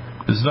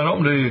 This is not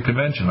open to the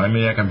convention. I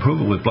mean, I can prove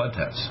it with blood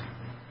tests.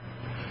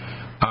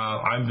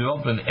 I'm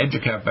developing an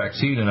EduCap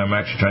vaccine, and I'm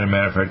actually trying to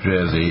manufacture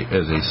it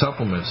as a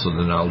supplement, so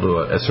then I'll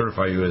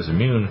certify you as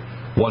immune.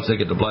 Once I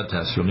get the blood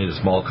test, you'll need a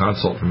small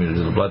consult for me to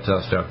do the blood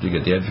test after you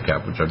get the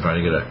EduCap, which I'm trying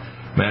to get a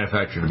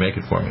manufacturer to make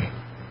it for me.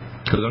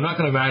 Because I'm not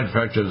going to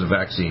manufacture it as a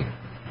vaccine.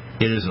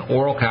 It is an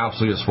oral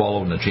capsule you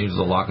swallow, and it changes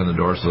the lock on the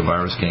door so the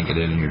virus can't get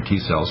in, and your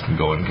T cells can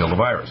go in and kill the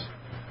virus.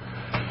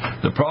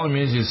 The problem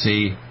is, you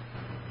see,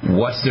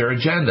 what's their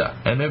agenda?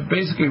 And it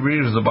basically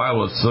reads the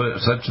Bible,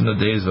 such in the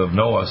days of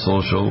Noah,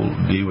 so shall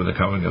be with the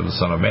coming of the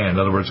Son of Man. In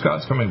other words,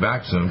 God's coming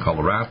back soon, called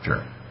the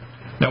rapture.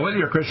 Now, whether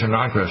you're Christian or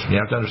non-Christian, you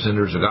have to understand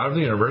there's a God of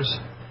the universe,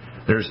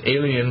 there's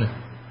alien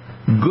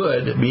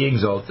good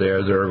beings out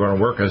there that are going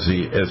to work as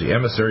the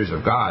emissaries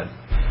of God,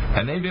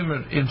 and they've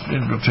been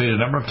infiltrated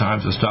a number of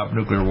times to stop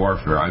nuclear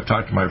warfare. I've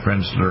talked to my friend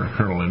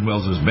Colonel Lynn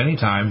Wills many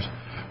times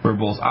where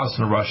both us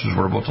and the Russians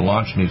were about to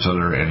launch on each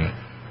other, and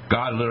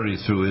God literally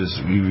through his,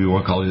 you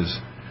want to call his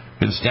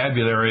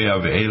constabulary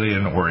of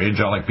alien or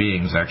angelic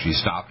beings actually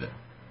stopped it.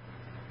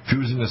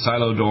 Fusing the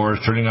silo doors,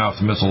 turning off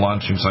the missile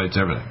launching sites,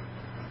 everything.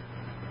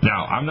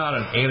 Now, I'm not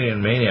an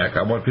alien maniac.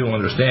 I want people to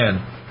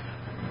understand,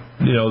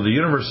 the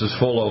universe is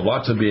full of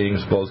lots of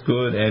beings, both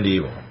good and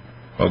evil.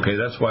 Okay,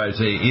 that's why I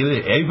say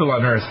evil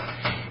on Earth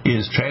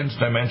is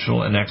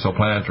transdimensional and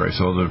exoplanetary.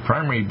 So the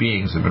primary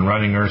beings that have been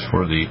running Earth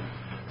for the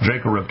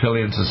Draco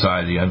Reptilian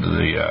Society under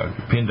the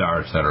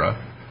Pindar, etc.,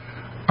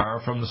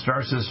 are from the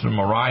star system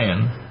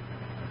Orion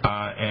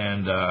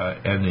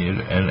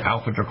and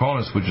Alpha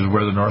Draconis, which is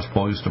where the North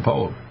Pole used to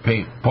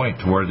point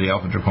toward the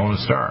Alpha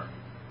Draconis star.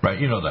 Right,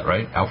 you know that,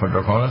 right? Alpha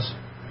Draconis?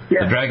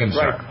 Yeah, the dragon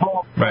star.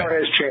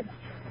 Right.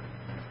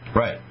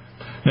 Right.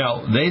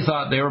 Now, they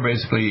thought they were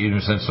basically, in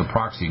a sense, the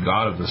proxy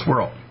god of this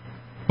world.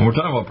 And we're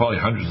talking about probably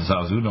hundreds of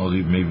thousands, who knows,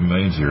 even maybe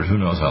millions of years, who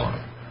knows how long.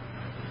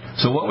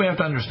 So what we have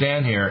to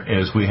understand here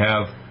is we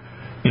have,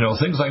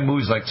 things like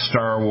movies like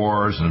Star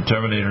Wars and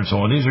Terminator and so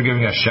on. These are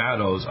giving us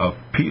shadows of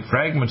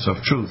fragments of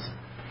truth.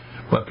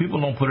 But people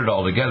don't put it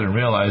all together and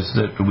realize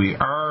that we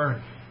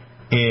are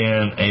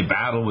in a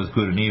battle with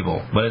good and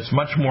evil. But it's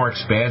much more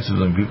expansive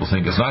than people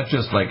think. It's not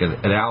just like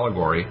an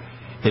allegory.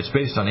 It's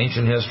based on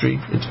ancient history.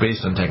 It's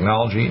based on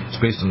technology.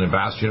 It's based on the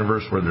vast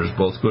universe where there's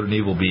both good and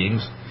evil beings.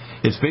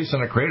 It's based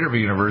on a creator of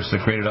a universe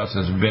that created us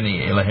as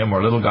Beni, Elohim,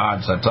 or little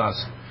gods, that's us,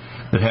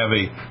 that have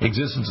a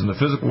existence in the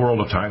physical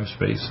world of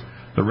time-space,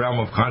 the realm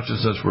of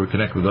consciousness where we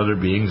connect with other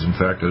beings, in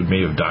fact, that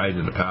may have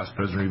died in the past,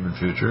 present, or even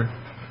future.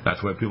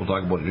 That's why people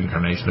talk about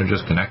incarnation. They're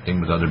just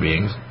connecting with other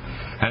beings.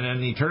 And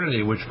then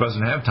eternity, which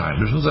doesn't have time.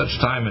 There's no such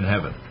time in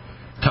heaven.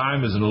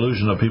 Time is an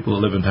illusion of people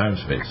that live in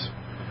time-space.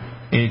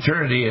 In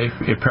eternity,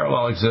 if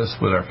parallel exists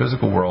with our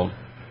physical world,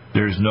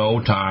 there's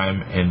no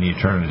time in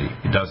eternity.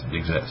 It doesn't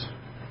exist.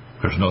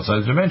 There's no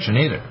such dimension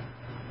either.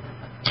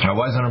 Now,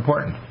 why is that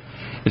important?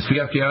 It's we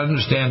have to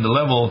understand the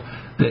level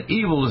that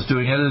evil is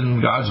doing other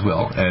than God's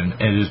will, and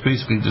it is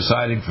basically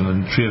deciding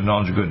from the tree of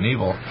knowledge of good and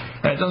evil.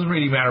 And it doesn't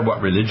really matter what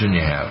religion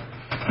you have,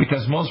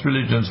 because most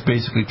religions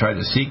basically try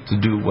to seek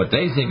to do what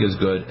they think is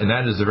good, and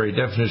that is the very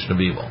definition of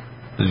evil.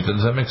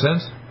 Does that make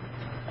sense?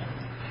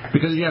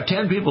 Because if you have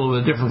 10 people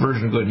with a different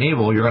version of good and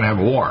evil, you're going to have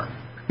a war.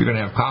 You're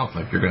going to have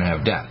conflict. You're going to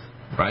have death,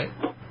 right?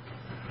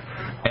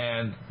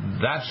 And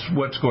that's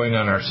what's going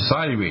on in our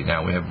society right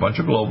now. We have a bunch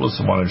of globalists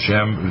that want to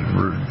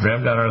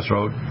ram down our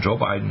throat Joe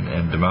Biden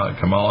and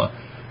Kamala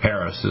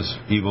Harris, this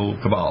evil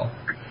cabal.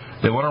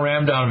 They want to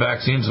ram down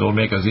vaccines that will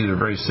make us either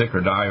very sick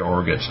or die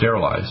or get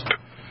sterilized.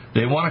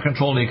 They want to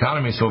control the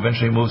economy so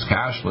eventually it moves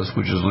cashless,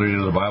 which is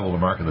literally the Bible,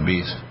 the mark of the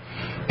beast.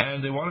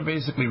 And they want to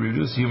basically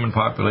reduce the human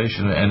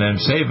population and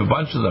then save a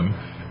bunch of them,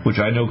 which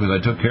I know because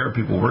I took care of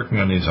people working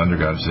on these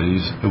underground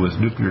cities. It was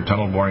nuclear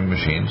tunnel boring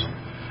machines.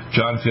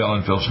 John Fiel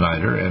and Phil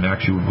Schneider, and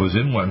actually was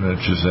in one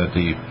which is at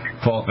the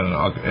Falcon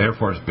Air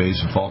Force Base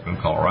in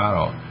Falcon,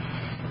 Colorado.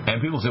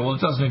 And people say, well,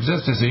 it doesn't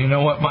exist. I say, you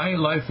know what? My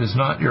life is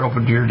not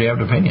open to your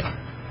damned opinion.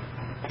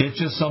 It's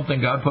just something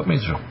God put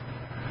me through.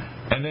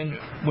 And then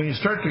when you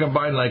start to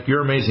combine like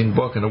your amazing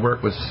book and to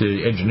work with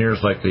the engineers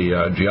like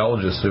the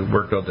geologists who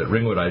worked out that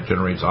ringwoodite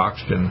generates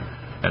oxygen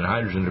and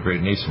hydrogen to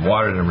create nascent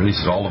water and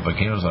releases all the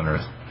volcanoes on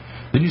Earth,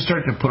 then you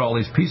start to put all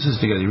these pieces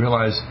together. You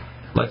realize,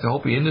 like the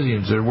Hopi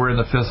Indians, we're in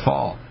the fifth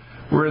fall.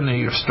 We're in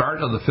the start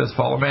of the fifth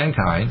fall of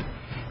mankind,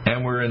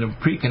 and we're in the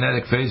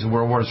pre-kinetic phase of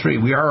World War III.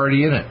 We are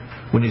already in it.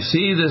 When you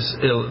see this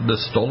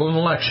stolen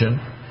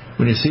election,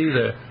 when you see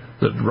the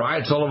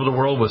riots all over the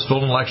world with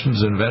stolen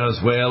elections in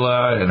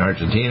Venezuela and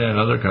Argentina and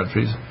other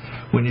countries,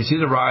 when you see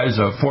the rise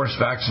of forced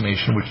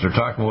vaccination, which they're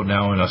talking about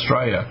now in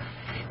Australia,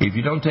 if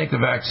you don't take the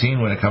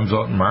vaccine when it comes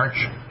out in March,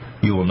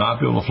 you will not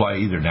be able to fly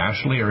either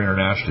nationally or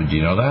internationally. Do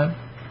you know that?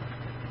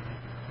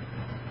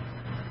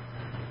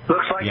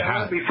 Looks like I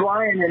won't be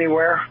flying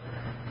anywhere.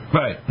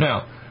 Right.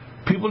 Now,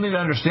 people need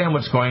to understand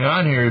what's going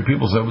on here.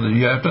 People say, well,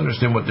 you have to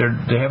understand what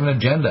they have an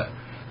agenda.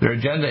 Their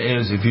agenda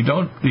is if you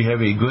don't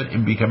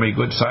become a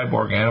good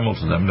cyborg animal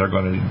to them, they're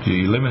going to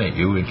eliminate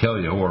you and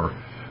kill you or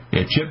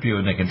They chip you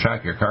and they can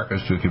track your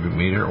carcass to a cubic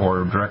meter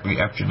or directly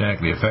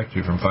epigenetically affect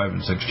you from 5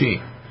 and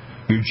 6G.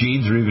 Your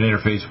genes are even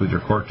interfaced with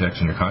your cortex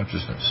and your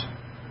consciousness.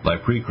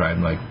 Like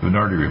pre-crime, like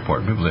Minority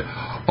Report. People say,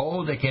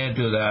 oh, they can't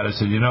do that. I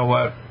said, you know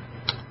what?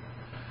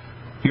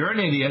 You're an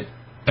idiot,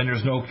 and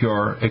there's no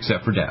cure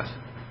except for death.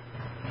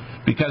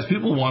 Because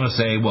people want to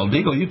say, well,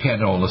 Deagle, you can't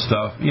know all this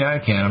stuff. Yeah, I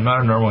can. I'm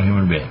not a normal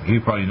human being.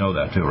 You probably know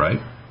that too, right?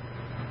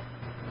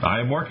 I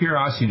have more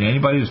curiosity than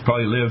anybody who's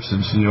probably lived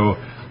since,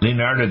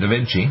 Leonardo da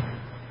Vinci.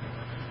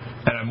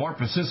 And I'm more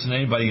persistent than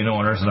anybody you know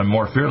on earth, and I'm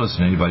more fearless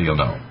than anybody you'll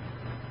know.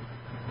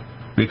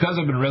 Because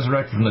I've been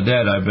resurrected from the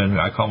dead,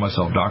 I call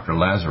myself Dr.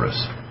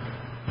 Lazarus.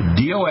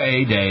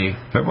 DOA Day,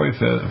 February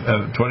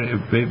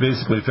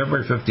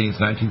 15th,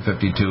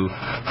 1952,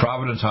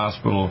 Providence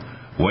Hospital,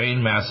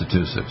 Wayne,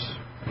 Massachusetts.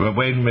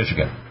 Wayne,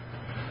 Michigan.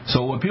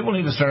 So what people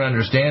need to start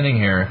understanding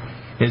here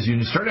is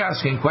you start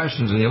asking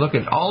questions and you look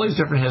at all these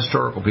different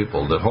historical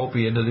people, the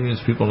Hopi,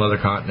 indigenous people in other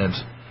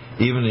continents,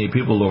 even the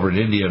people over in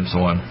India and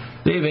so on.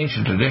 They have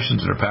ancient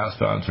traditions that are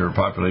passed on to their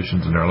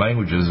populations and their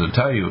languages that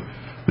tell you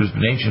there's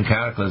been ancient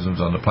cataclysms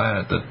on the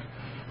planet that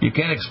you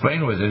can't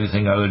explain with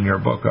anything other than your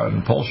book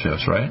on pole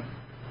shifts, right?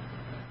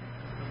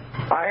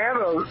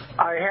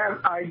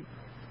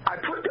 I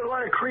put a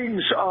lot of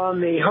credence on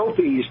the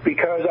Hopis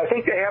because I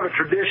think they have a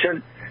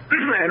tradition,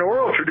 an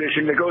oral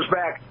tradition that goes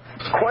back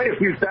quite a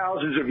few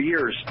thousands of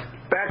years,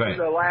 back to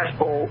the last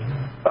pole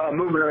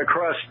movement of the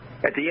crust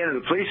at the end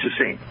of the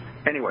Pleistocene.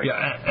 Anyway.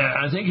 Yeah,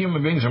 I think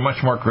human beings are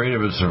much more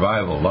creative in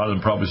survival. A lot of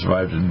them probably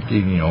survived in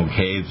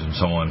caves and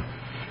so on.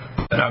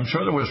 And I'm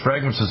sure there was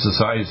fragments of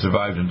society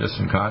survived in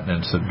distant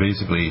continents that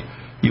basically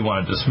you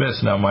want to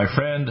dismiss. Now, my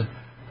friend,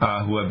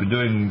 who I've been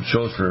doing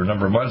shows for a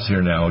number of months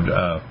here now,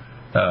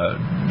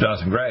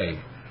 Jonathan Gray,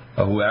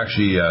 who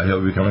actually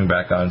he'll be coming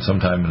back on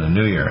sometime in the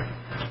new year.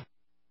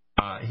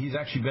 He's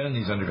actually been in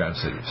these underground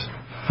cities.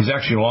 He's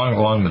actually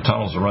along the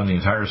tunnels that run the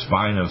entire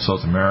spine of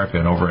South America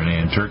and over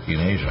in Turkey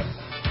and Asia.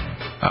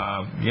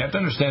 You have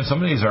to understand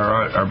some of these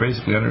are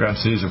basically underground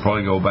cities that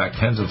probably go back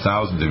tens of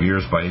thousands of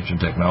years by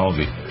ancient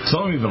technology.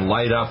 Some of them even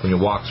light up when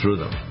you walk through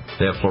them.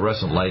 They have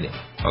fluorescent lighting,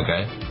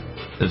 okay?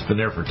 It's been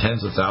there for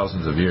tens of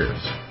thousands of years.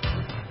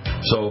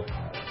 So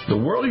the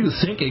world you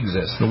think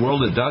exists, the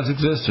world that does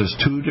exist, is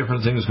two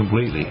different things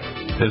completely,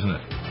 isn't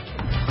it?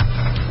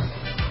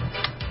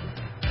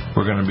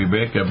 We're going to be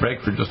a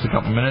break for just a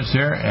couple minutes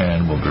here,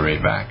 and we'll be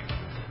right back.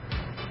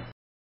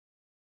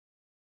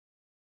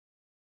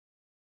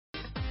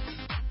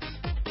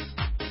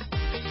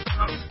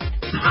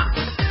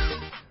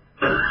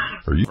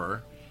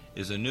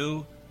 Is a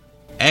new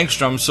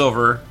angstrom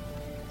silver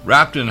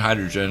wrapped in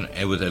hydrogen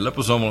and with a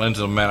liposomal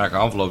enzymatic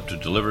envelope to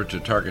deliver to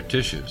target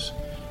tissues.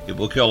 It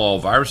will kill all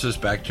viruses,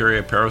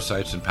 bacteria,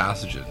 parasites, and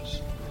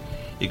pathogens.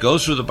 It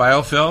goes through the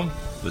biofilm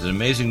with an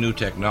amazing new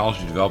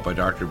technology developed by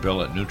Dr.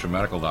 Bill at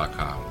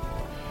NutriMedical.com.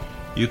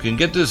 You can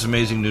get this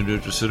amazing new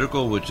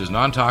nutraceutical, which is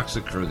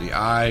non-toxic for the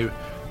eye,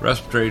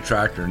 respiratory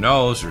tract, or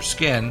nose, or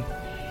skin,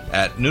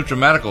 at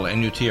NutriMedical,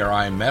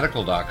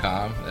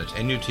 NutriMedical.com. That's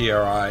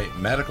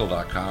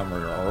NutriMedical.com,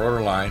 or our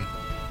order line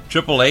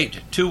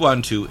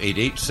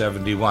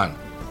 888-212-8871.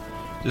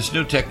 This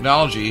new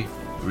technology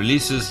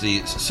releases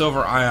the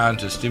silver ion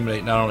to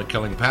stimulate not only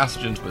killing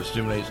pathogens, but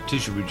stimulates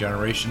tissue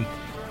regeneration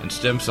and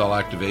stem cell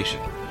activation.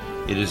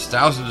 It is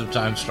thousands of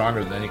times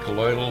stronger than any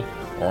colloidal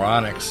or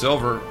onyx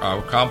silver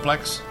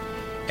complex,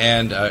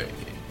 and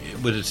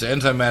with its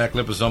enzymatic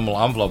liposomal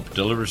envelope,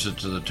 delivers it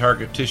to the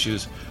target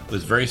tissues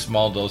with very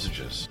small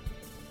dosages.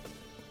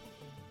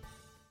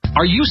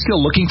 Are you still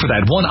looking for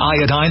that one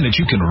iodine that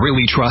you can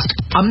really trust?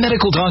 A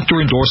medical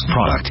doctor-endorsed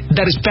product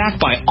that is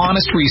backed by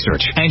honest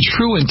research and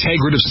true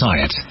integrative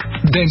science?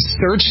 Then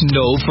search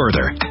no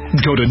further.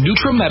 Go to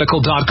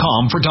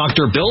NutriMedical.com for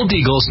Dr. Bill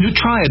Deagle's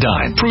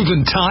Nutriodine,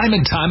 proven time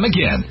and time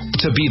again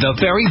to be the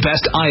very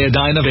best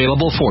iodine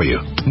available for you.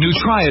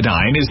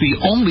 Nutriodine is the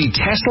only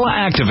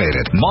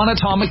Tesla-activated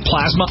monatomic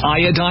plasma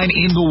iodine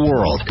in the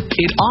world.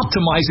 It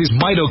optimizes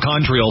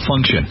mitochondrial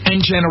function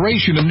and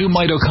generation of new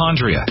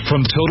mitochondria,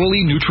 from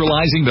totally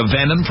neutralizing the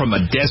venom from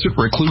a desert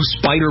recluse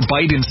spider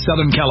bite in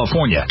Southern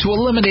California to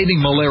eliminating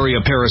malaria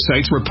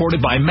parasites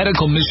reported by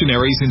medical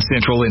missionaries in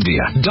Central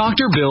India.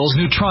 Dr. Bill's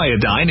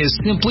Nutriodine is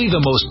simply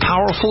the most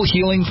powerful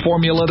healing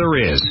formula there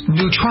is.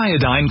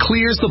 Nutriodine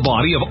clears the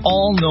body of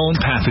all known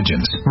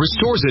pathogens,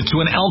 restores it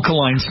to an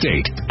alkaline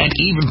state, and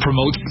even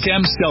promotes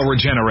stem cell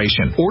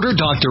regeneration. Order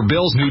Dr.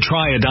 Bill's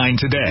Nutriodine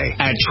today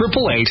at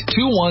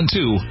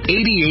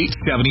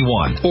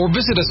 888-212-8871 or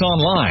visit us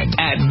online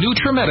at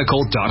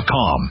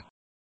NutriMedical.com.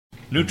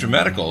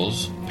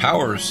 NutriMedical's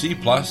Power C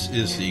Plus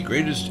is the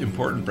greatest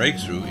important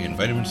breakthrough in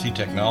vitamin C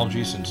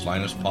technology since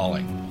Linus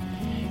Pauling.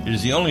 It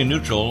is the only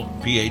neutral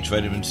pH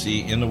vitamin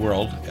C in the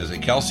world as a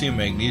calcium,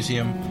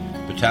 magnesium,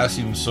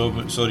 potassium,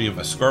 sodium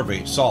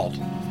ascorbate salt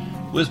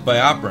with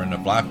BioPerine, a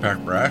black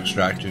pepper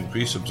extract, to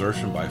increase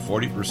absorption by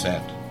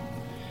 40%.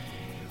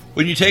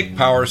 When you take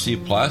Power C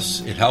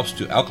Plus, it helps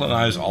to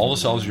alkalinize all the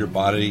cells of your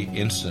body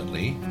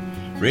instantly,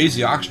 raise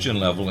the oxygen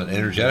level and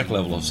energetic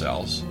level of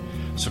cells,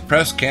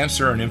 suppress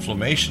cancer and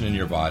inflammation in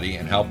your body,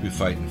 and help you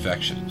fight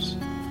infections.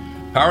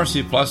 Power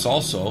C Plus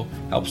also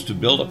helps to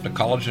build up the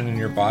collagen in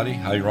your body,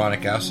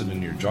 hyaluronic acid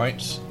in your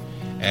joints,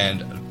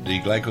 and the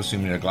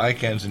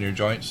glycosaminoglycans in your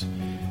joints,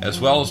 as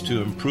well as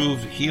to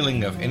improve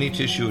healing of any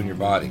tissue in your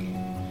body.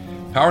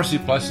 Power C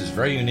Plus is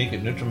very unique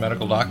at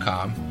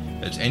NutriMedical.com.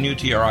 It's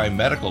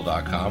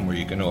NutriMedical.com where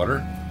you can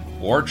order,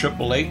 or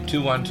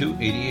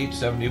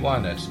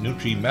 888-212-8871. That's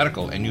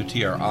NutriMedical,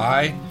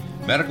 NUTRI,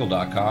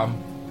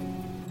 medical.com.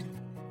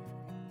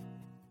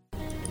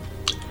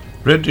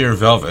 Red Deer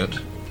Velvet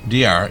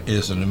DR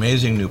is an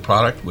amazing new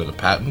product with a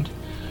patent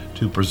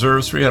to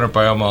preserve 300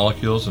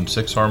 biomolecules and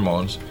 6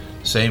 hormones,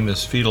 same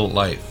as fetal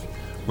life,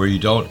 where you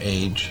don't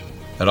age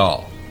at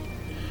all.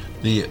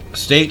 The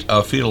state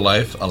of fetal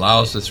life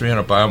allows the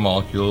 300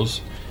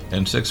 biomolecules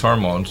and 6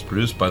 hormones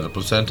produced by the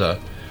placenta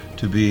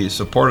to be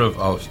supportive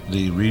of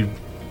the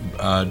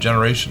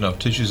regeneration of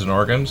tissues and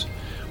organs,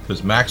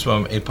 with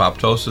maximum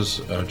apoptosis,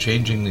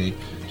 changing the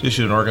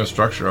tissue and organ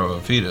structure of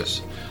a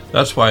fetus.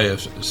 That's why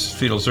if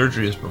fetal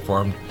surgery is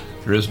performed,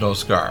 there is no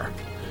scar.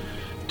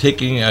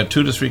 Taking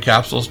 2 to 3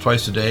 capsules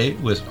twice a day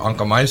with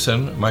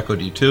oncomycin,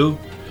 myco-D2,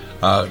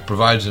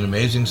 provides an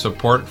amazing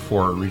support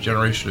for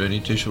regeneration of any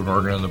tissue and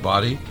organ in the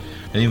body,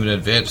 and even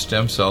advanced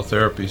stem cell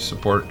therapy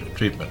support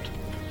treatment.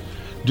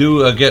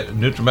 Do get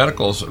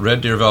NutriMedical's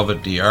Red Deer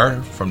Velvet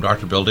DR from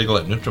Dr. Bill Deagle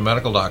at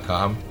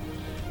NutriMedical.com,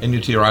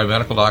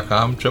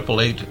 NUTRIMedical.com,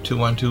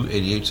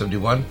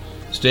 888-212-8871.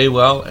 Stay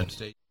well and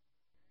stay...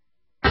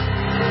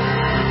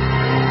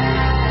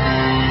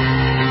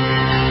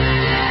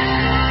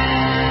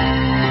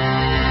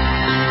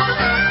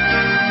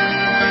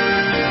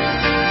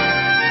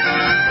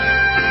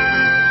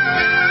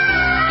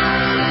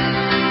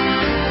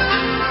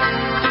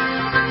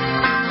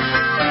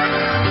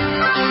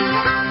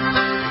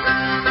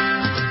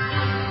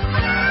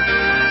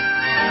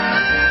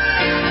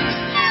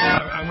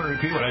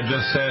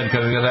 said,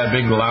 because we got that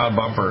big loud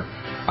bumper.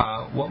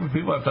 What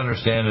people have to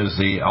understand is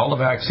all the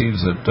vaccines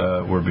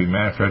that were being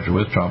manufactured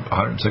with Trump,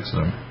 106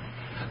 of them,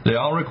 they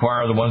all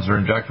require, the ones that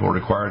are injectable,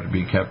 required to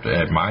be kept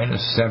at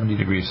minus 70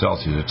 degrees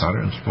Celsius. It's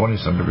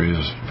 120-some degrees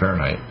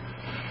Fahrenheit,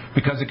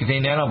 because they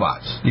contain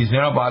nanobots. These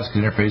nanobots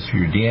can interface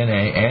with your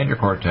DNA and your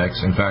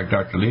cortex. In fact,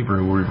 Dr. Lieber,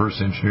 who reverse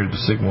engineered the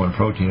sigma-1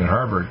 protein at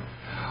Harvard,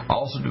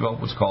 also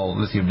developed what's called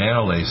lithium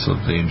nanolase, so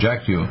that they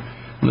inject you.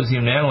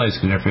 Lithium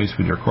nanolase can interface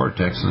with your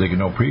cortex, so they can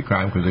know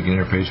pre-crime because they can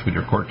interface with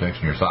your cortex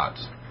and your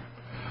thoughts.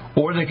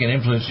 Or they can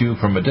influence you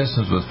from a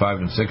distance with 5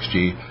 and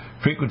 6G.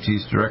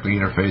 Frequencies directly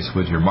interface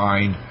with your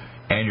mind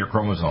and your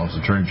chromosomes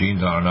to turn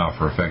genes on and off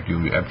or affect you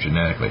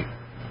epigenetically.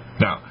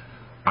 Now,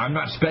 I'm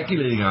not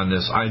speculating on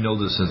this. I know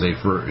this is a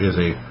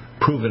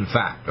proven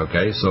fact,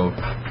 okay? So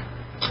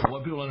I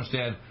want people to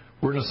understand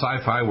we're in a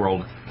sci-fi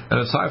world,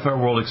 and the sci-fi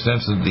world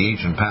extends into the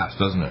ancient past,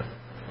 doesn't it?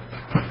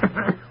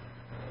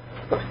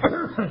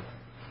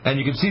 And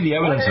you can see the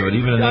evidence of it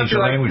even in ancient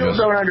languages.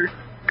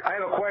 I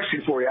have a question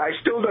for you. I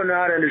still do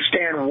not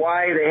understand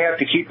why they have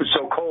to keep it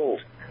so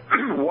cold.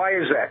 Why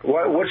is that?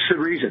 What's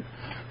the reason?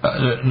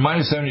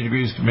 Minus 70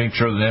 degrees to make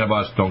sure the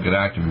nanobots don't get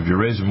active. If you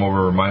raise them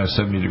over minus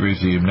 70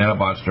 degrees, the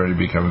nanobots start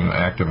becoming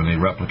active and they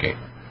replicate.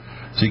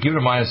 So you keep it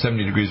at minus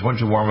 70 degrees.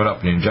 Once you warm it up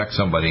and you inject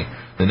somebody,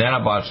 the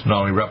nanobots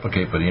not only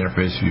replicate, but they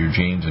interface with your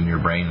genes and your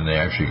brain, and they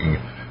actually can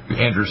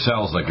enter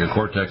cells like your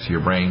cortex of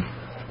your brain.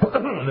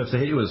 And if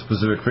they hit you with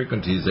specific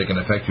frequencies, they can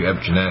affect you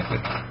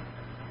epigenetically.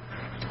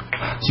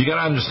 So you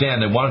got to understand,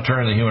 they want to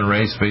turn the human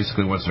race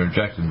basically once they're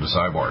injected into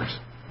cyborgs.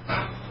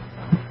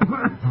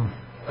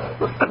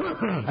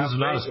 This is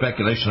not a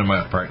speculation on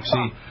my part.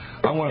 See,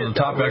 I'm one of the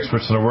top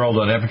experts in the world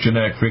on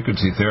epigenetic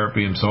frequency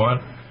therapy and so on.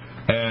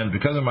 And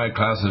because of my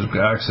classes,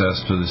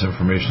 access to this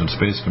information,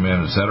 Space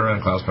Command, etc.,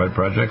 and classified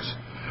projects,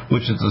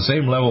 which is the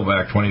same level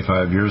back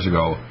 25 years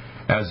ago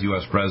as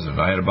U.S.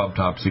 President. I had above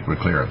top secret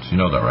clearance. You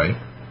know that, right?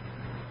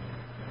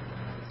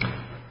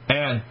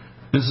 And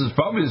this is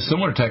probably a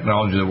similar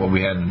technology to what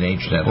we had in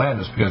ancient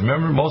Atlantis, because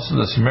remember,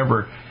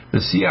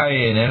 the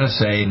CIA and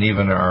NSA and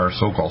even our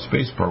so-called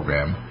space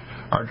program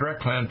are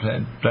direct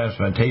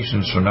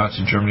transplantations from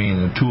Nazi Germany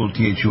and the THULE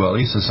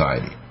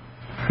Society.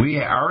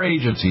 Our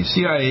agencies,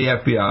 CIA,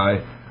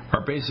 FBI,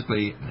 are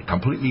basically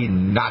completely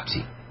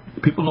Nazi.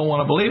 People don't want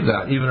to believe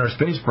that. Even our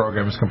space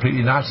program is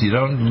completely Nazi. They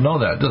don't know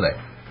that, do they?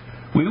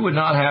 We would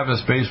not have a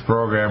space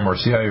program or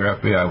CIA or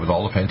FBI with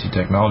all the fancy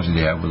technology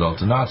they have without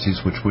the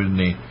Nazis, which when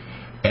the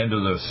end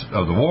of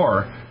the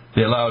war,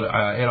 they allowed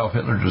Adolf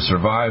Hitler to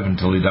survive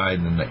until he died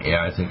in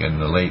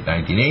the late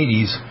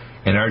 1980s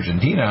in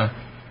Argentina,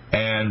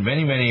 and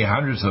many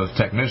hundreds of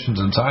technicians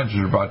and scientists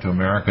were brought to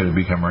America to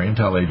become our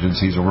intel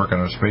agencies or work on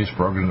our space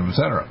program,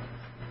 etc.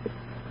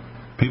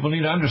 People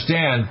need to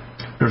understand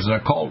there's an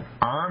occult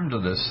arm to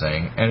this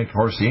thing, and of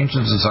course the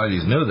ancient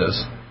societies knew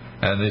this,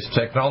 and this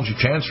technology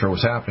transfer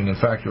was happening. In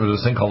fact, there was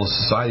this thing called the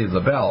Society of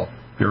the Bell.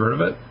 Have you ever heard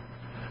of it?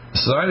 The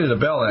Society of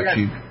the Bell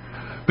actually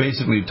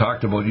basically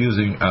talked about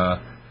using a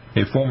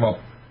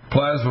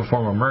plasma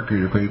form of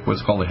mercury to create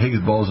what's called a Higgs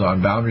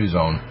boson boundary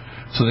zone,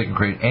 so they can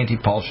create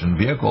anti-propulsion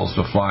vehicles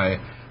to fly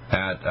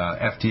at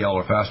FTL,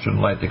 or faster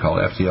than light. They call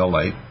it FTL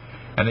light.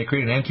 And they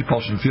create an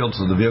anti-propulsion field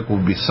so the vehicle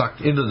would be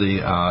sucked into the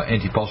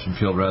anti-propulsion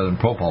field rather than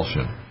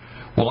propulsion.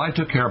 Well, I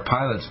took care of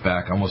pilots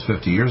back almost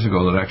 50 years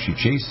ago that actually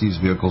chased these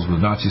vehicles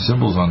with Nazi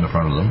symbols on the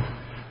front of them.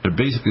 They're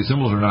basically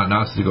symbols are not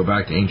Nazi. They go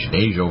back to ancient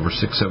Asia over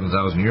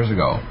 6,000-7,000 years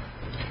ago.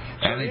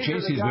 And they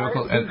chase these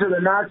vehicles. These are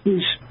the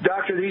Nazis,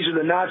 Doctor. These are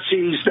the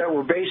Nazis that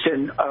were based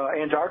in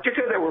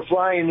Antarctica that were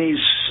flying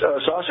these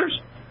saucers?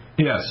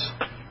 Yes.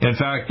 In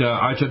fact,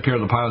 I took care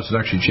of the pilots that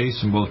actually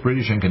chased them, both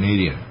British and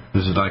Canadian.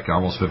 This is like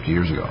almost 50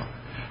 years ago.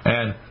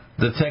 And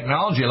the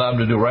technology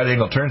allowed them to do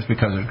right-angle turns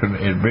because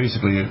it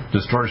basically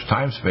distorts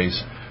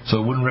time-space,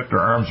 so it wouldn't rip their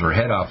arms or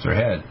head off their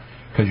head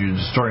because you're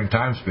distorting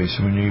time-space.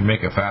 And when you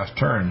make a fast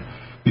turn,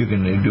 you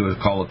can do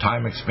what's called a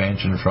time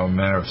expansion from a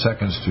matter of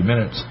seconds to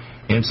minutes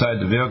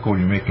inside the vehicle when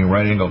you're making a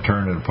right-angle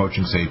turn and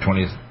approaching, say,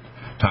 20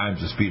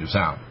 times the speed of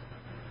sound.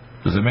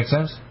 Does that make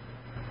sense?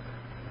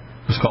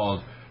 It's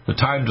called the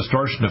time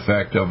distortion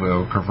effect of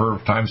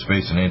curved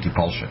time-space and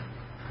antipulsion.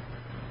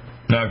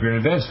 Now, if you're an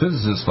advanced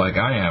physicist like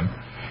I am,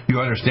 you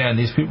understand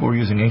these people were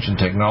using ancient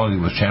technology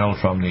that was channeled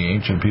from the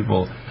ancient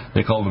people.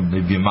 They called them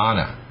the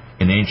Vimana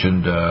in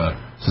ancient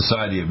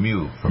society of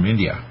Mu from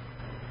India.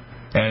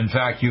 And in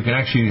fact, you can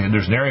actually,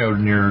 there's an area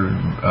near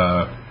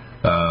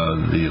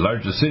the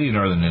largest city in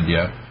northern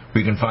India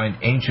where you can find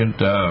ancient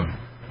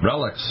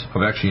relics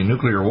of actually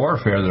nuclear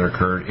warfare that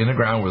occurred. In the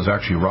ground was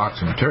actually rocks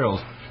and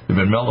materials that have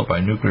been melted by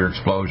nuclear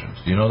explosions.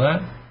 Do you know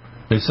that?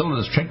 They sell it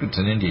as trinkets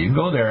in India. You can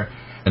go there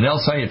and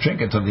they'll sell you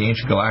trinkets of the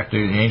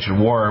ancient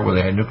war where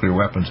they had nuclear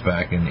weapons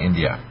back in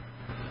India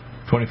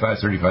 25,000,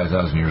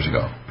 35,000 years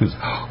ago. Because,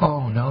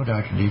 oh, no,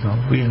 Dr.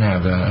 Deagle, we didn't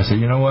have that. I said,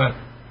 you know what?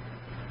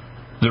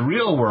 The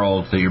real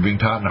world that you're being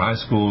taught in high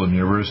school and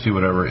university,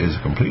 whatever, is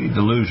a complete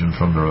delusion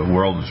from the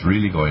world that's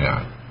really going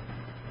on.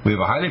 We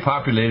have a highly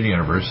populated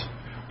universe.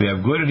 We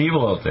have good and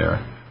evil out there.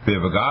 We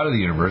have a God of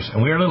the universe,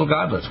 and we are little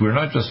godlets. We're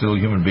not just little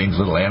human beings,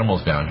 little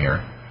animals down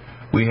here.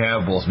 We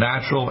have both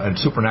natural and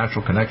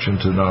supernatural connection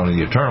to not only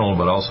the eternal,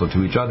 but also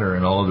to each other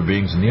and all other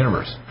beings in the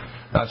universe.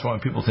 That's why when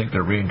people think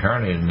they're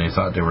reincarnated and they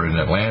thought they were in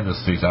Atlantis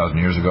 3,000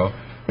 years ago,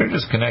 they're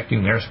just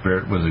connecting their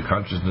spirit with the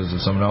consciousness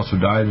of someone else who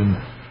died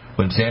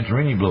when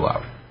Santorini blew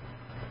up.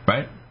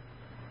 Right?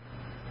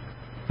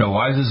 Now,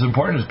 why is this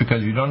important? It's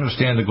because you don't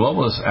understand the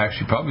globalists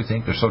actually probably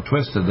think they're so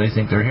twisted they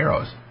think they're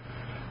heroes.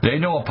 They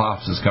know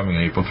Apophis is coming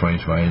in April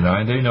 2029.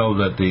 They know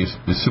that the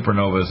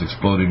supernova is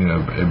exploding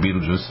in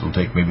Betelgeuse. It'll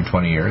take maybe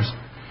 20 years.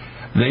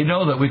 They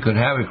know that we could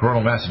have a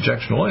coronal mass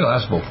ejection. It only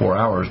lasts about 4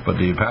 hours, but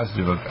the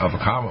capacity of a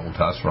comet will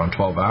last around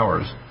 12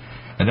 hours.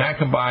 And that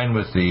combined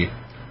with the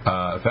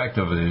effect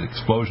of the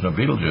explosion of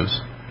Betelgeuse,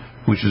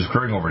 which is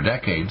occurring over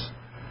decades,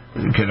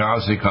 can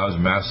obviously cause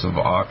massive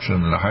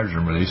oxygen and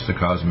hydrogen release to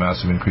cause a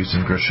massive increase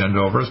in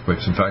crescendo of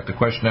earthquakes. In fact, the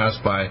question asked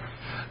by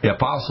the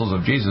apostles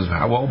of Jesus,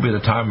 what will be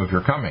the time of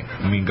your coming?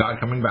 I mean, God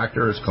coming back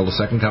there is called the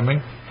second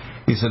coming.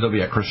 He said there'll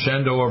be a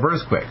crescendo of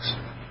earthquakes.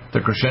 The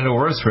crescendo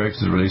of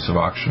earthquakes is the release of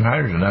oxygen and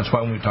hydrogen. That's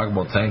why when we talk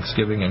about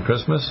Thanksgiving and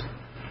Christmas,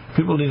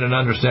 people need to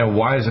understand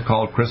why is it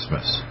called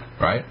Christmas,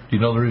 right? Do you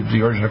know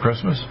the origin of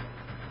Christmas?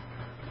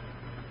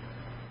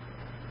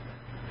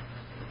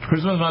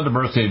 Christmas is not the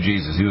birthday of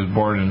Jesus. He was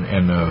born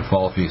in the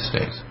fall feast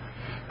days.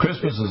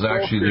 Christmas is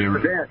actually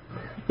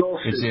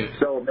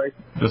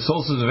the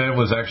solstice event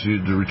was actually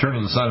the return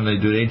of the sun. And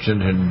they do ancient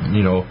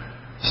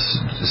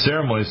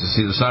ceremonies to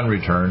see the sun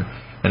return,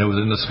 and it was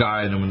in the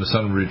sky. And then when the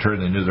sun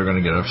returned, they knew they were going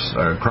to get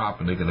a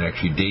crop, and they could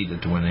actually date it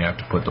to when they have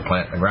to put the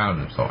plant in the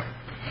ground and so on.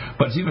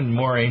 But it's even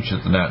more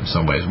ancient than that in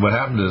some ways. What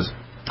happened is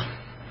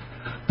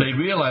they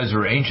realized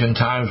there were ancient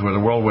times where the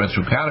world went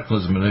through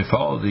cataclysm, and they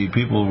followed the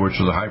people, which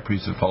were the high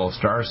priests that followed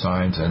star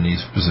signs and these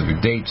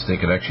specific dates.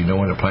 They could actually know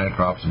when to plant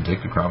crops and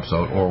take the crops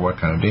out, or what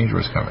kind of danger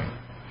was coming.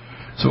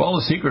 So all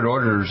the secret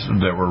orders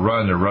that were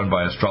run, they're run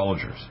by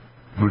astrologers,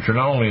 which are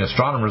not only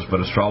astronomers but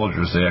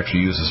astrologers. They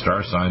actually use the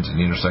star signs and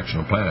the intersection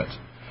of planets.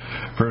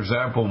 For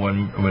example,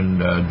 when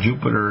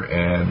Jupiter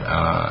and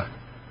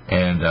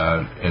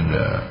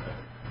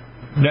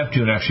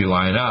Neptune actually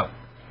line up,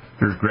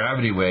 there's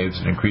gravity waves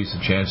that increase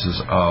the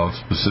chances of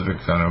specific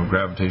kind of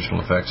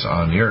gravitational effects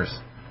on the Earth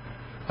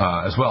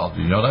as well.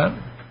 Do you know that?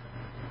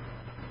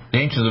 The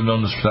ancients have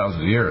known this for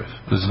thousands of years.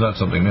 This is not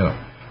something new.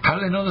 How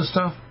do they know this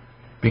stuff?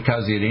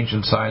 Because they had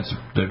ancient science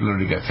that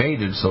literally got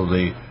faded, so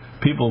the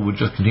people would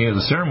just continue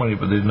the ceremony,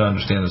 but they didn't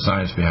understand the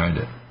science behind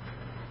it.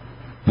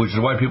 Which is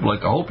why people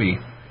like the Hopi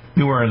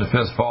knew we were in the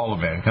fifth fall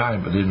of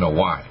mankind, but they didn't know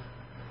why.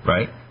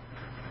 Right?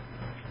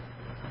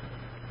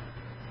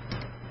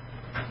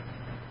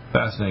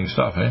 Fascinating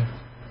stuff, eh?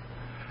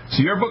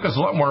 So your book is a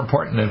lot more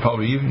important than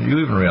probably you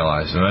even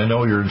realize, and I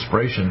know your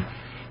inspiration.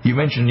 You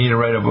mentioned you need to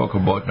write a book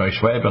about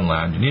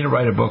Neuschwabenland. You need to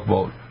write a book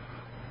about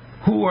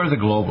who are the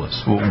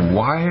globalists? Well,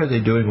 why are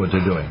they doing what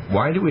they're doing?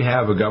 Why do we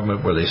have a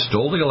government where they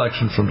stole the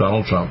election from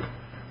Donald Trump,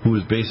 who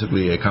is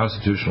basically a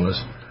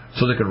constitutionalist,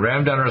 so they can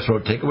ram down our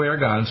throat, take away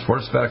our guns,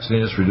 force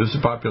vaccinate us, reduce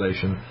the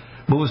population,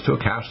 move us to a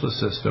cashless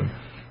system,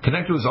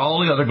 connect with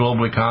all the other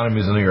global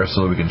economies on the earth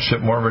so that we can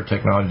ship more of our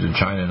technology to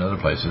China and other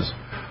places?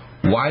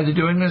 Why they're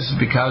doing this is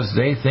because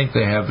they think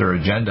they have their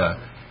agenda,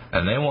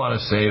 and they want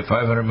to save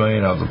 500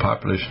 million of the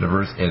population of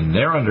Earth in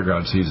their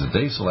underground seas that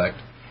they select,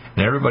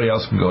 and everybody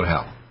else can go to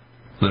hell.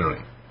 Literally.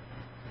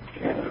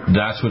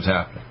 That's what's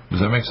happening. Does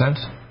that make sense?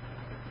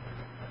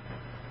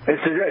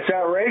 It's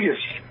outrageous.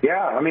 Yeah,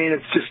 I mean,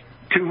 it's just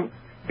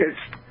it's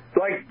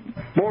like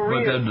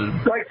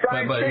like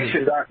science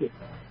fiction, Doctor.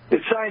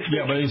 It's science fiction.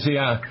 Yeah, but you see,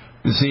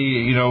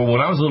 when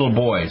I was a little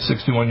boy,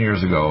 61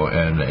 years ago,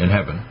 and in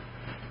heaven,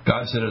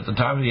 God said, at the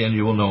time of the end,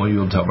 you will know, you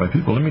will tell my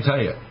people. Let me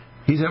tell you,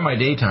 He's at my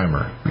day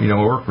timer. I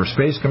work for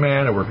Space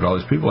Command. I work with all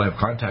these people. I have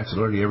contacts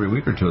literally every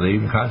week or two. They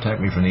even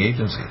contact me from the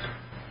agencies.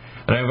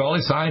 And I have all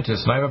these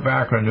scientists, and I have a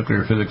background in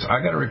nuclear physics.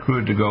 I got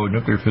recruited to go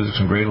nuclear physics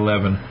in grade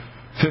 11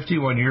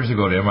 51 years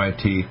ago to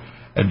MIT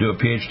and do a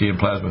PhD in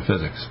plasma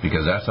physics,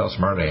 because that's how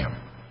smart I am.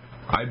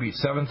 I beat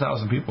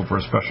 7,000 people for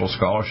a special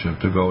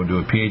scholarship to go and do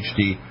a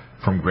PhD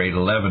from grade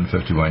 11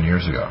 51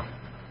 years ago.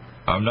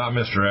 I'm not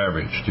Mr.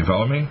 Average. Do you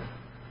follow me?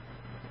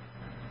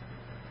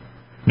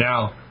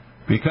 Now,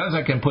 because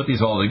I can put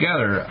these all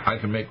together, I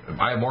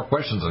have more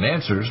questions than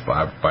answers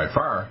by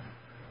far,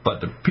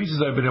 but the pieces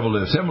that I've been able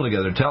to assemble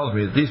together tells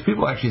me that these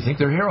people actually think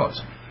they're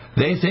heroes.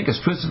 They think, as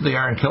twisted as they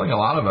are in killing a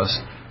lot of us,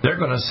 they're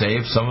going to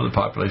save some of the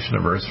population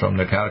of Earth from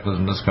the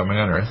cataclysm that's coming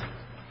on Earth.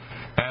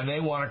 And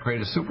they want to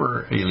create a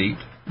super elite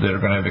that are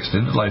going to have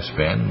extended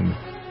lifespan.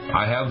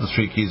 I have the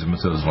 3 keys of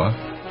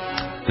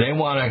Methuselah. They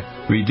want to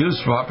reduce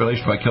the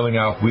population by killing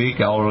off weak,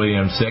 elderly,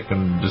 and sick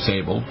and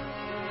disabled.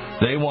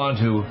 They want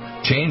to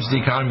change the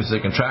economy so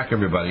they can track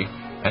everybody.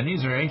 And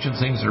these are ancient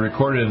things that are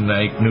recorded in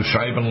the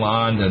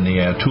Neuschreibenland and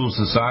the Tool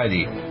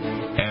Society.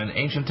 And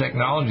ancient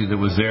technology that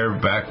was there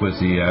back with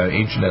the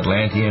ancient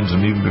Atlanteans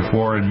and even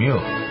before in Mu.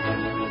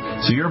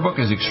 So your book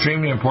is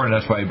extremely important.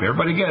 That's why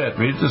everybody get it.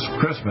 Read it this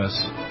Christmas.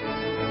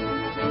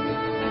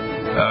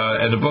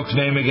 And the book's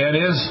name again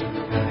is?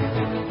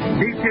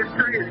 Deep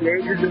History of the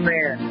Ages of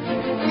Man.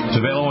 It's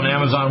available on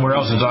Amazon. Where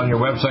else is it on your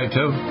website,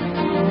 too?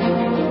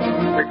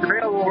 It's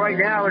available right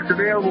now. It's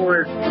available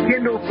as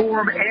Kindle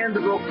form and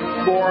the book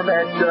form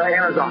at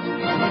Amazon.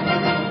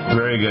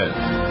 Very good.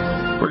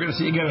 We're going to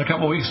see you again in a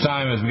couple of weeks'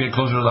 time as we get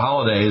closer to the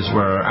holidays,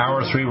 where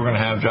hour 3 we're going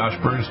to have Josh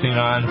Bernstein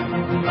on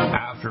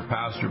after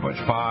Pastor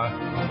Butch Pa.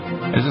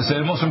 As I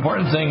said, the most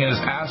important thing is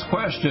ask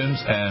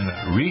questions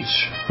and reach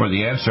for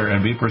the answer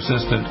and be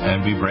persistent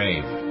and be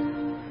brave.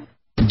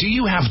 Do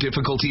you have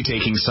difficulty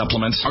taking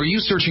supplements? Are you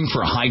searching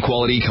for a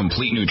high-quality,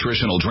 complete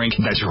nutritional drink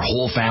that your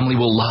whole family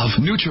will love?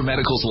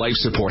 NutriMedical's Life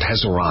Support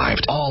has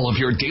arrived. All of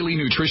your daily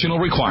nutritional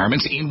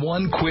requirements in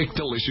one quick,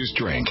 delicious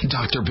drink.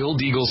 Dr. Bill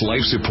Deagle's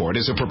Life Support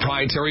is a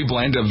proprietary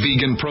blend of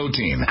vegan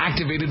protein,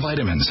 activated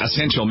vitamins,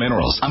 essential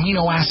minerals,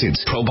 amino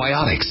acids,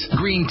 probiotics,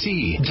 green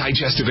tea,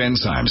 digestive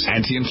enzymes,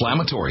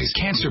 anti-inflammatories,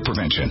 cancer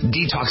prevention,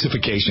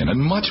 detoxification,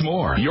 and much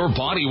more. Your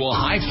body will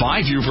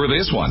high-five you for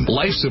this one.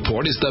 Life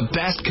Support is the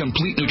best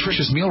complete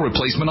nutritious meal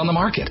replacement on the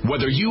market.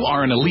 Whether you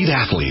are an elite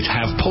athlete,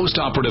 have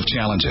post-operative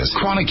challenges,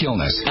 chronic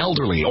illness,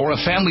 elderly, or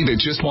a family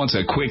that just wants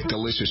a quick,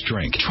 delicious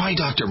drink, try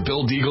Dr.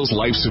 Bill Deagle's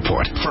Life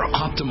Support for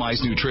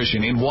optimized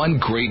nutrition in one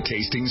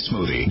great-tasting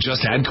smoothie.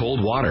 Just add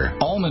cold water,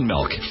 almond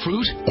milk,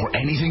 fruit, or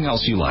anything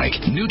else you like.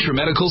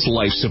 NutriMedical's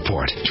Life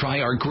Support. Try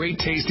our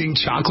great-tasting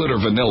chocolate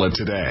or vanilla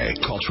today.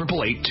 Call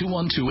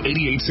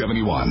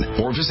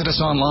 888-212-8871 or visit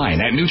us online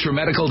at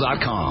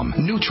NutriMedical.com.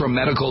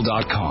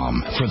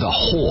 NutriMedical.com for the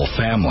whole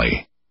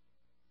family.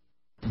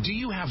 Do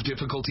you have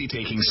difficulty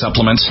taking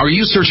supplements? Are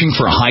you searching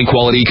for a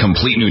high-quality,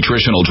 complete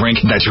nutritional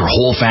drink that your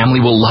whole family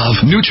will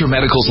love?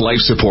 NutriMedical's Life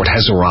Support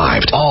has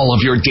arrived. All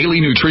of your daily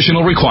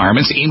nutritional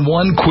requirements in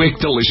one quick,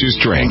 delicious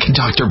drink.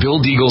 Dr.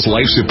 Bill Deagle's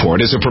Life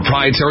Support is a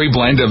proprietary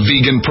blend of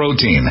vegan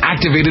protein,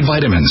 activated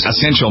vitamins,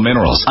 essential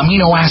minerals,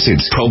 amino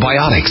acids,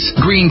 probiotics,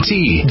 green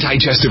tea,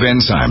 digestive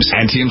enzymes,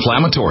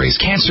 anti-inflammatories,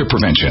 cancer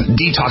prevention,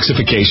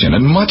 detoxification,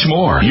 and much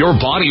more. Your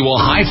body will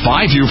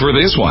high-five you for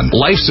this one.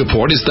 Life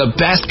Support is the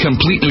best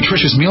complete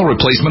nutritious meal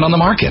replacement on the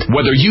market.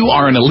 Whether you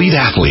are an elite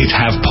athlete,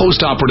 have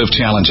post-operative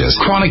challenges,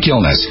 chronic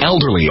illness,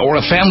 elderly, or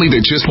a family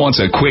that just wants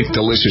a quick,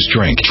 delicious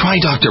drink,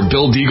 try Dr.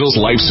 Bill Deagle's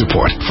Life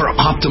Support for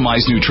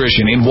optimized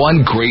nutrition in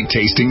one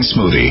great-tasting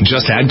smoothie.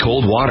 Just add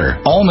cold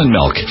water, almond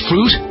milk,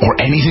 fruit, or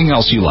anything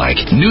else you like.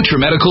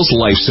 NutriMedical's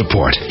Life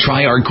Support.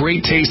 Try our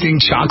great-tasting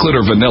chocolate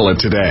or vanilla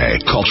today.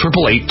 Call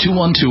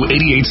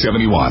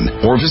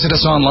 888-212-8871 or visit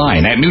us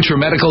online at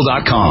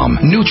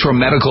NutriMedical.com.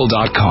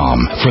 NutriMedical.com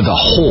for the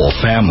whole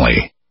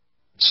family.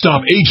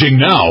 Stop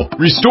aging now.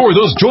 Restore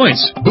those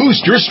joints.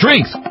 Boost your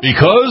strength.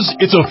 Because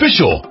it's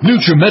official.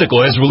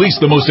 NutriMedical has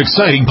released the most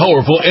exciting,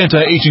 powerful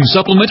anti-aging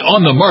supplement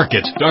on the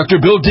market. Dr.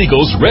 Bill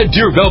Deagle's Red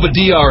Deer Velvet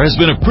DR has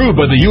been approved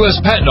by the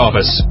U.S. Patent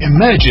Office.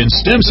 Imagine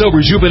stem cell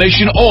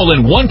rejuvenation all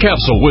in one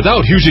capsule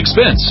without huge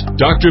expense.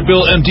 Dr.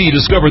 Bill MD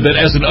discovered that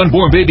as an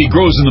unborn baby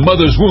grows in the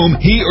mother's womb,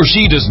 he or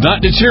she does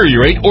not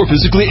deteriorate or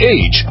physically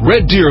age.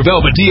 Red Deer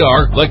Velvet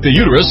DR, like the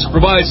uterus,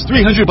 provides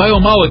 300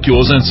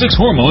 biomolecules and 6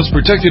 hormones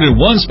protected in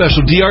one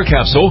special DR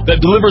capsule that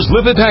delivers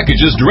lipid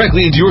packages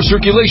directly into your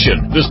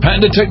circulation. This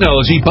patented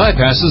technology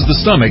bypasses the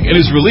stomach and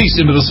is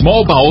released into the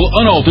small bowel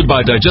unaltered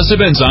by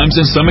digestive enzymes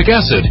and stomach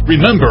acid.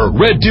 Remember,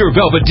 Red Deer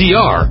Velvet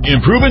DR.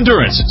 Improve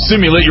endurance,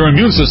 stimulate your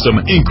immune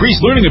system,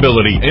 increase learning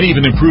ability, and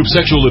even improve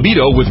sexual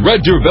libido with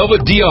Red Deer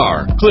Velvet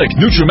DR. Click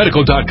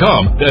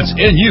NutriMedical.com, that's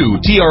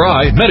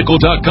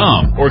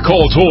NutriMedical.com, or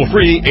call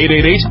toll-free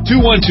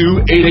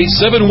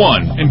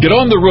 888-212-8871 and get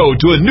on the road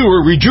to a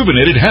newer,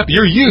 rejuvenated,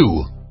 happier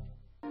you.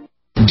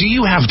 Do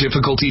you have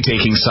difficulty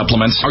taking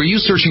supplements? Are you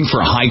searching for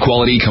a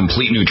high-quality,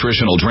 complete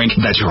nutritional drink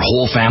that your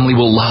whole family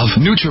will love?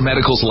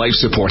 NutriMedical's Life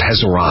Support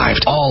has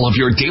arrived. All of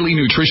your daily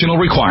nutritional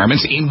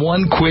requirements in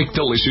one quick,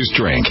 delicious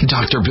drink.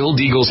 Dr. Bill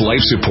Deagle's Life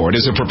Support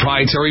is a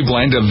proprietary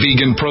blend of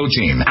vegan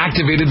protein,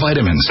 activated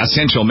vitamins,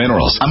 essential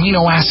minerals,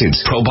 amino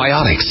acids,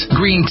 probiotics,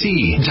 green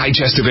tea,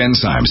 digestive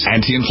enzymes,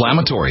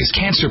 anti-inflammatories,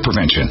 cancer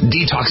prevention,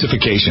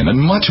 detoxification,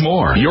 and much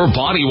more. Your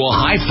body will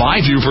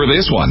high-five you for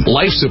this one.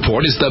 Life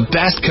Support is the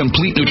best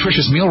complete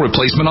nutritious meal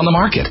replacement on the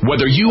market.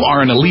 Whether you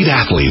are an elite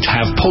athlete,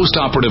 have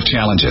post-operative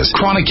challenges,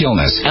 chronic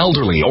illness,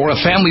 elderly, or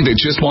a family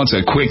that just wants a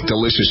quick,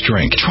 delicious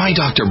drink, try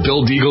Dr.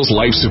 Bill Deagle's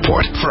Life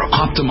Support for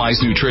optimized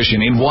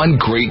nutrition in one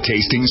great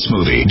tasting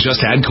smoothie.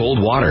 Just add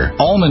cold water,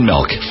 almond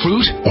milk,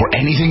 fruit, or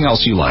anything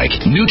else you like.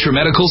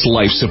 NutriMedical's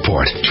Life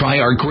Support. Try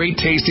our great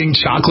tasting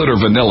chocolate or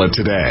vanilla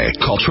today.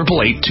 Call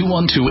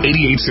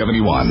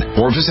 888-212-8871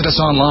 or visit us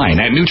online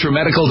at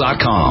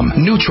NutriMedical.com.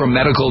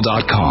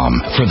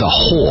 NutriMedical.com for the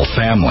whole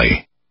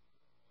family.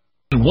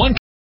 One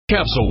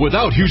capsule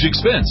without huge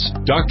expense.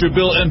 Dr.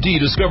 Bill MD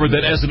discovered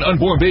that as an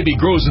unborn baby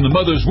grows in the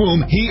mother's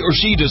womb, he or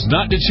she does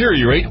not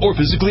deteriorate or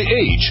physically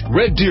age.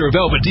 Red Deer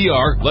Velvet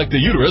DR, like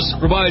the uterus,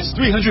 provides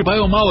 300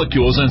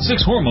 biomolecules and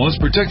 6 hormones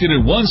protected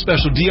in one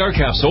special DR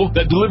capsule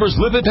that delivers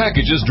lipid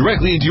packages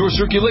directly into your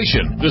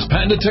circulation. This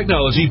patented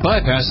technology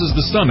bypasses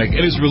the stomach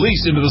and is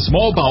released into the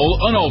small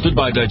bowel unaltered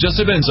by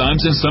digestive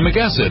enzymes and stomach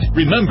acid.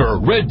 Remember,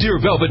 Red Deer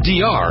Velvet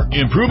DR.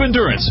 Improve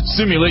endurance,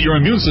 stimulate your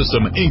immune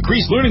system,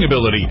 increase learning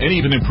ability, and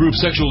even improve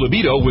sexual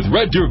libido with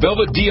Red Deer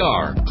Velvet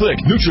DR. Click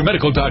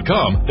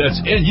NutriMedical.com, that's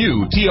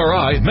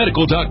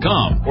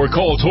NutriMedical.com, or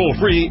call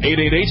toll-free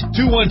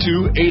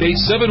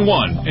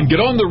 888-212-8871 and get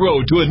on the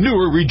road to a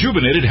newer,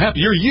 rejuvenated,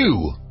 happier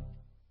you.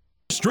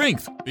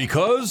 Strength,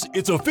 because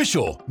it's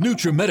official.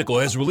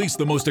 NutriMedical has released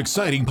the most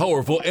exciting,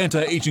 powerful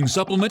anti-aging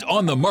supplement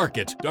on the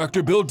market.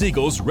 Dr. Bill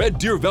Deagle's Red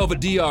Deer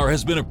Velvet DR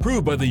has been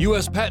approved by the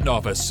U.S. Patent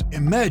Office.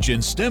 Imagine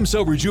stem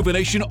cell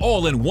rejuvenation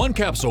all in one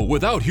capsule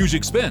without huge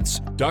expense.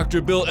 Dr.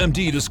 Bill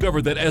MD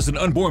discovered that as an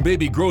unborn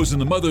baby grows in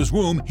the mother's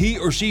womb, he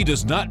or she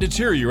does not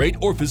deteriorate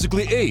or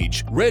physically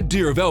age. Red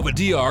Deer Velvet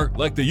DR,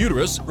 like the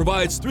uterus,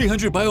 provides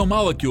 300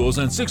 biomolecules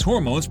and 6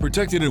 hormones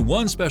protected in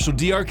one special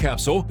DR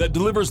capsule that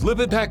delivers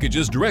lipid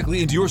packages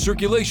directly into your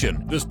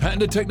circulation. This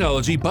patented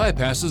technology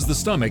bypasses the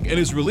stomach and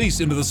is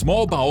released into the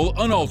small bowel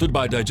unaltered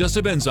by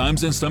digestive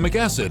enzymes and stomach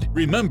acid.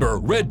 Remember,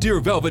 Red Deer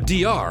Velvet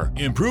DR.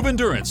 Improve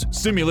endurance,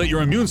 stimulate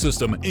your immune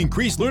system,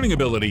 increase learning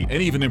ability, and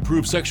even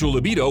improve sexual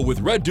libido with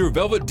Red Deer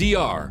Velvet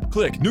DR.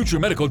 Click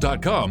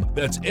NutriMedical.com,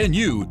 that's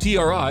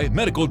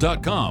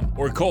NutriMedical.com,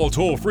 or call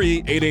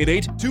toll-free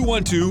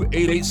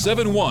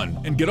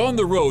 888-212-8871 and get on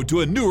the road to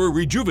a newer,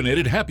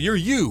 rejuvenated, happier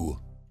you.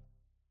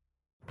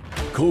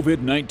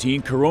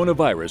 COVID-19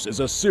 coronavirus is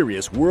a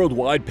serious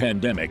worldwide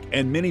pandemic,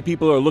 and many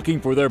people are looking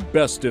for their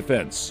best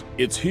defense.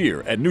 It's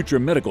here at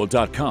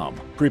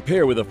NutriMedical.com.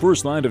 Prepare with a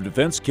first line of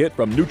defense kit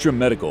from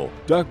NutriMedical.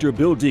 Dr.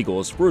 Bill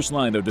Deagle's first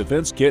line of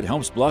defense kit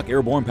helps block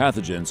airborne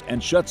pathogens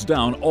and shuts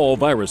down all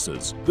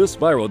viruses. This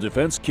viral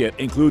defense kit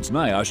includes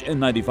NIOSH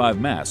N95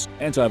 masks,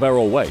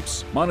 antiviral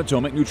wipes,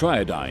 monatomic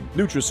Nutriodine,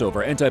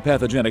 Nutrisilver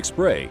antipathogenic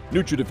spray,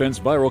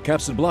 NutriDefense viral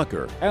capsid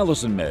blocker,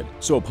 Allison Med,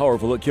 so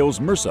powerful it kills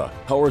MRSA,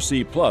 Power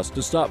C Plus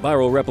to stop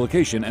viral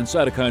replication and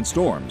cytokine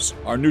storms.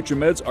 Our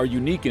NutriMeds are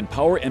unique in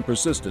power and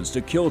persistence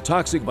to kill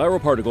toxic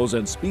viral particles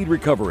and speed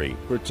recovery.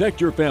 Protect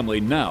your family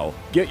now.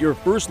 Get your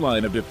first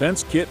line of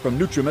defense kit from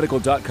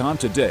NutriMedical.com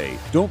today.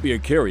 Don't be a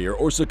carrier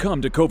or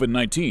succumb to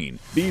COVID-19.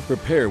 Be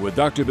prepared with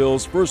Dr.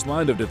 Bill's first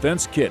line of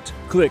defense kit.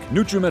 Click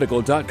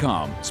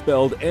NutriMedical.com,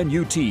 spelled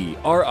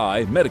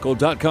N-U-T-R-I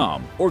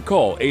Medical.com, or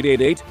call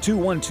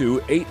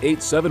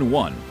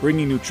 888-212-8871,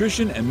 bringing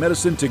nutrition and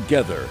medicine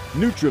together.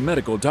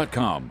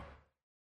 NutriMedical.com.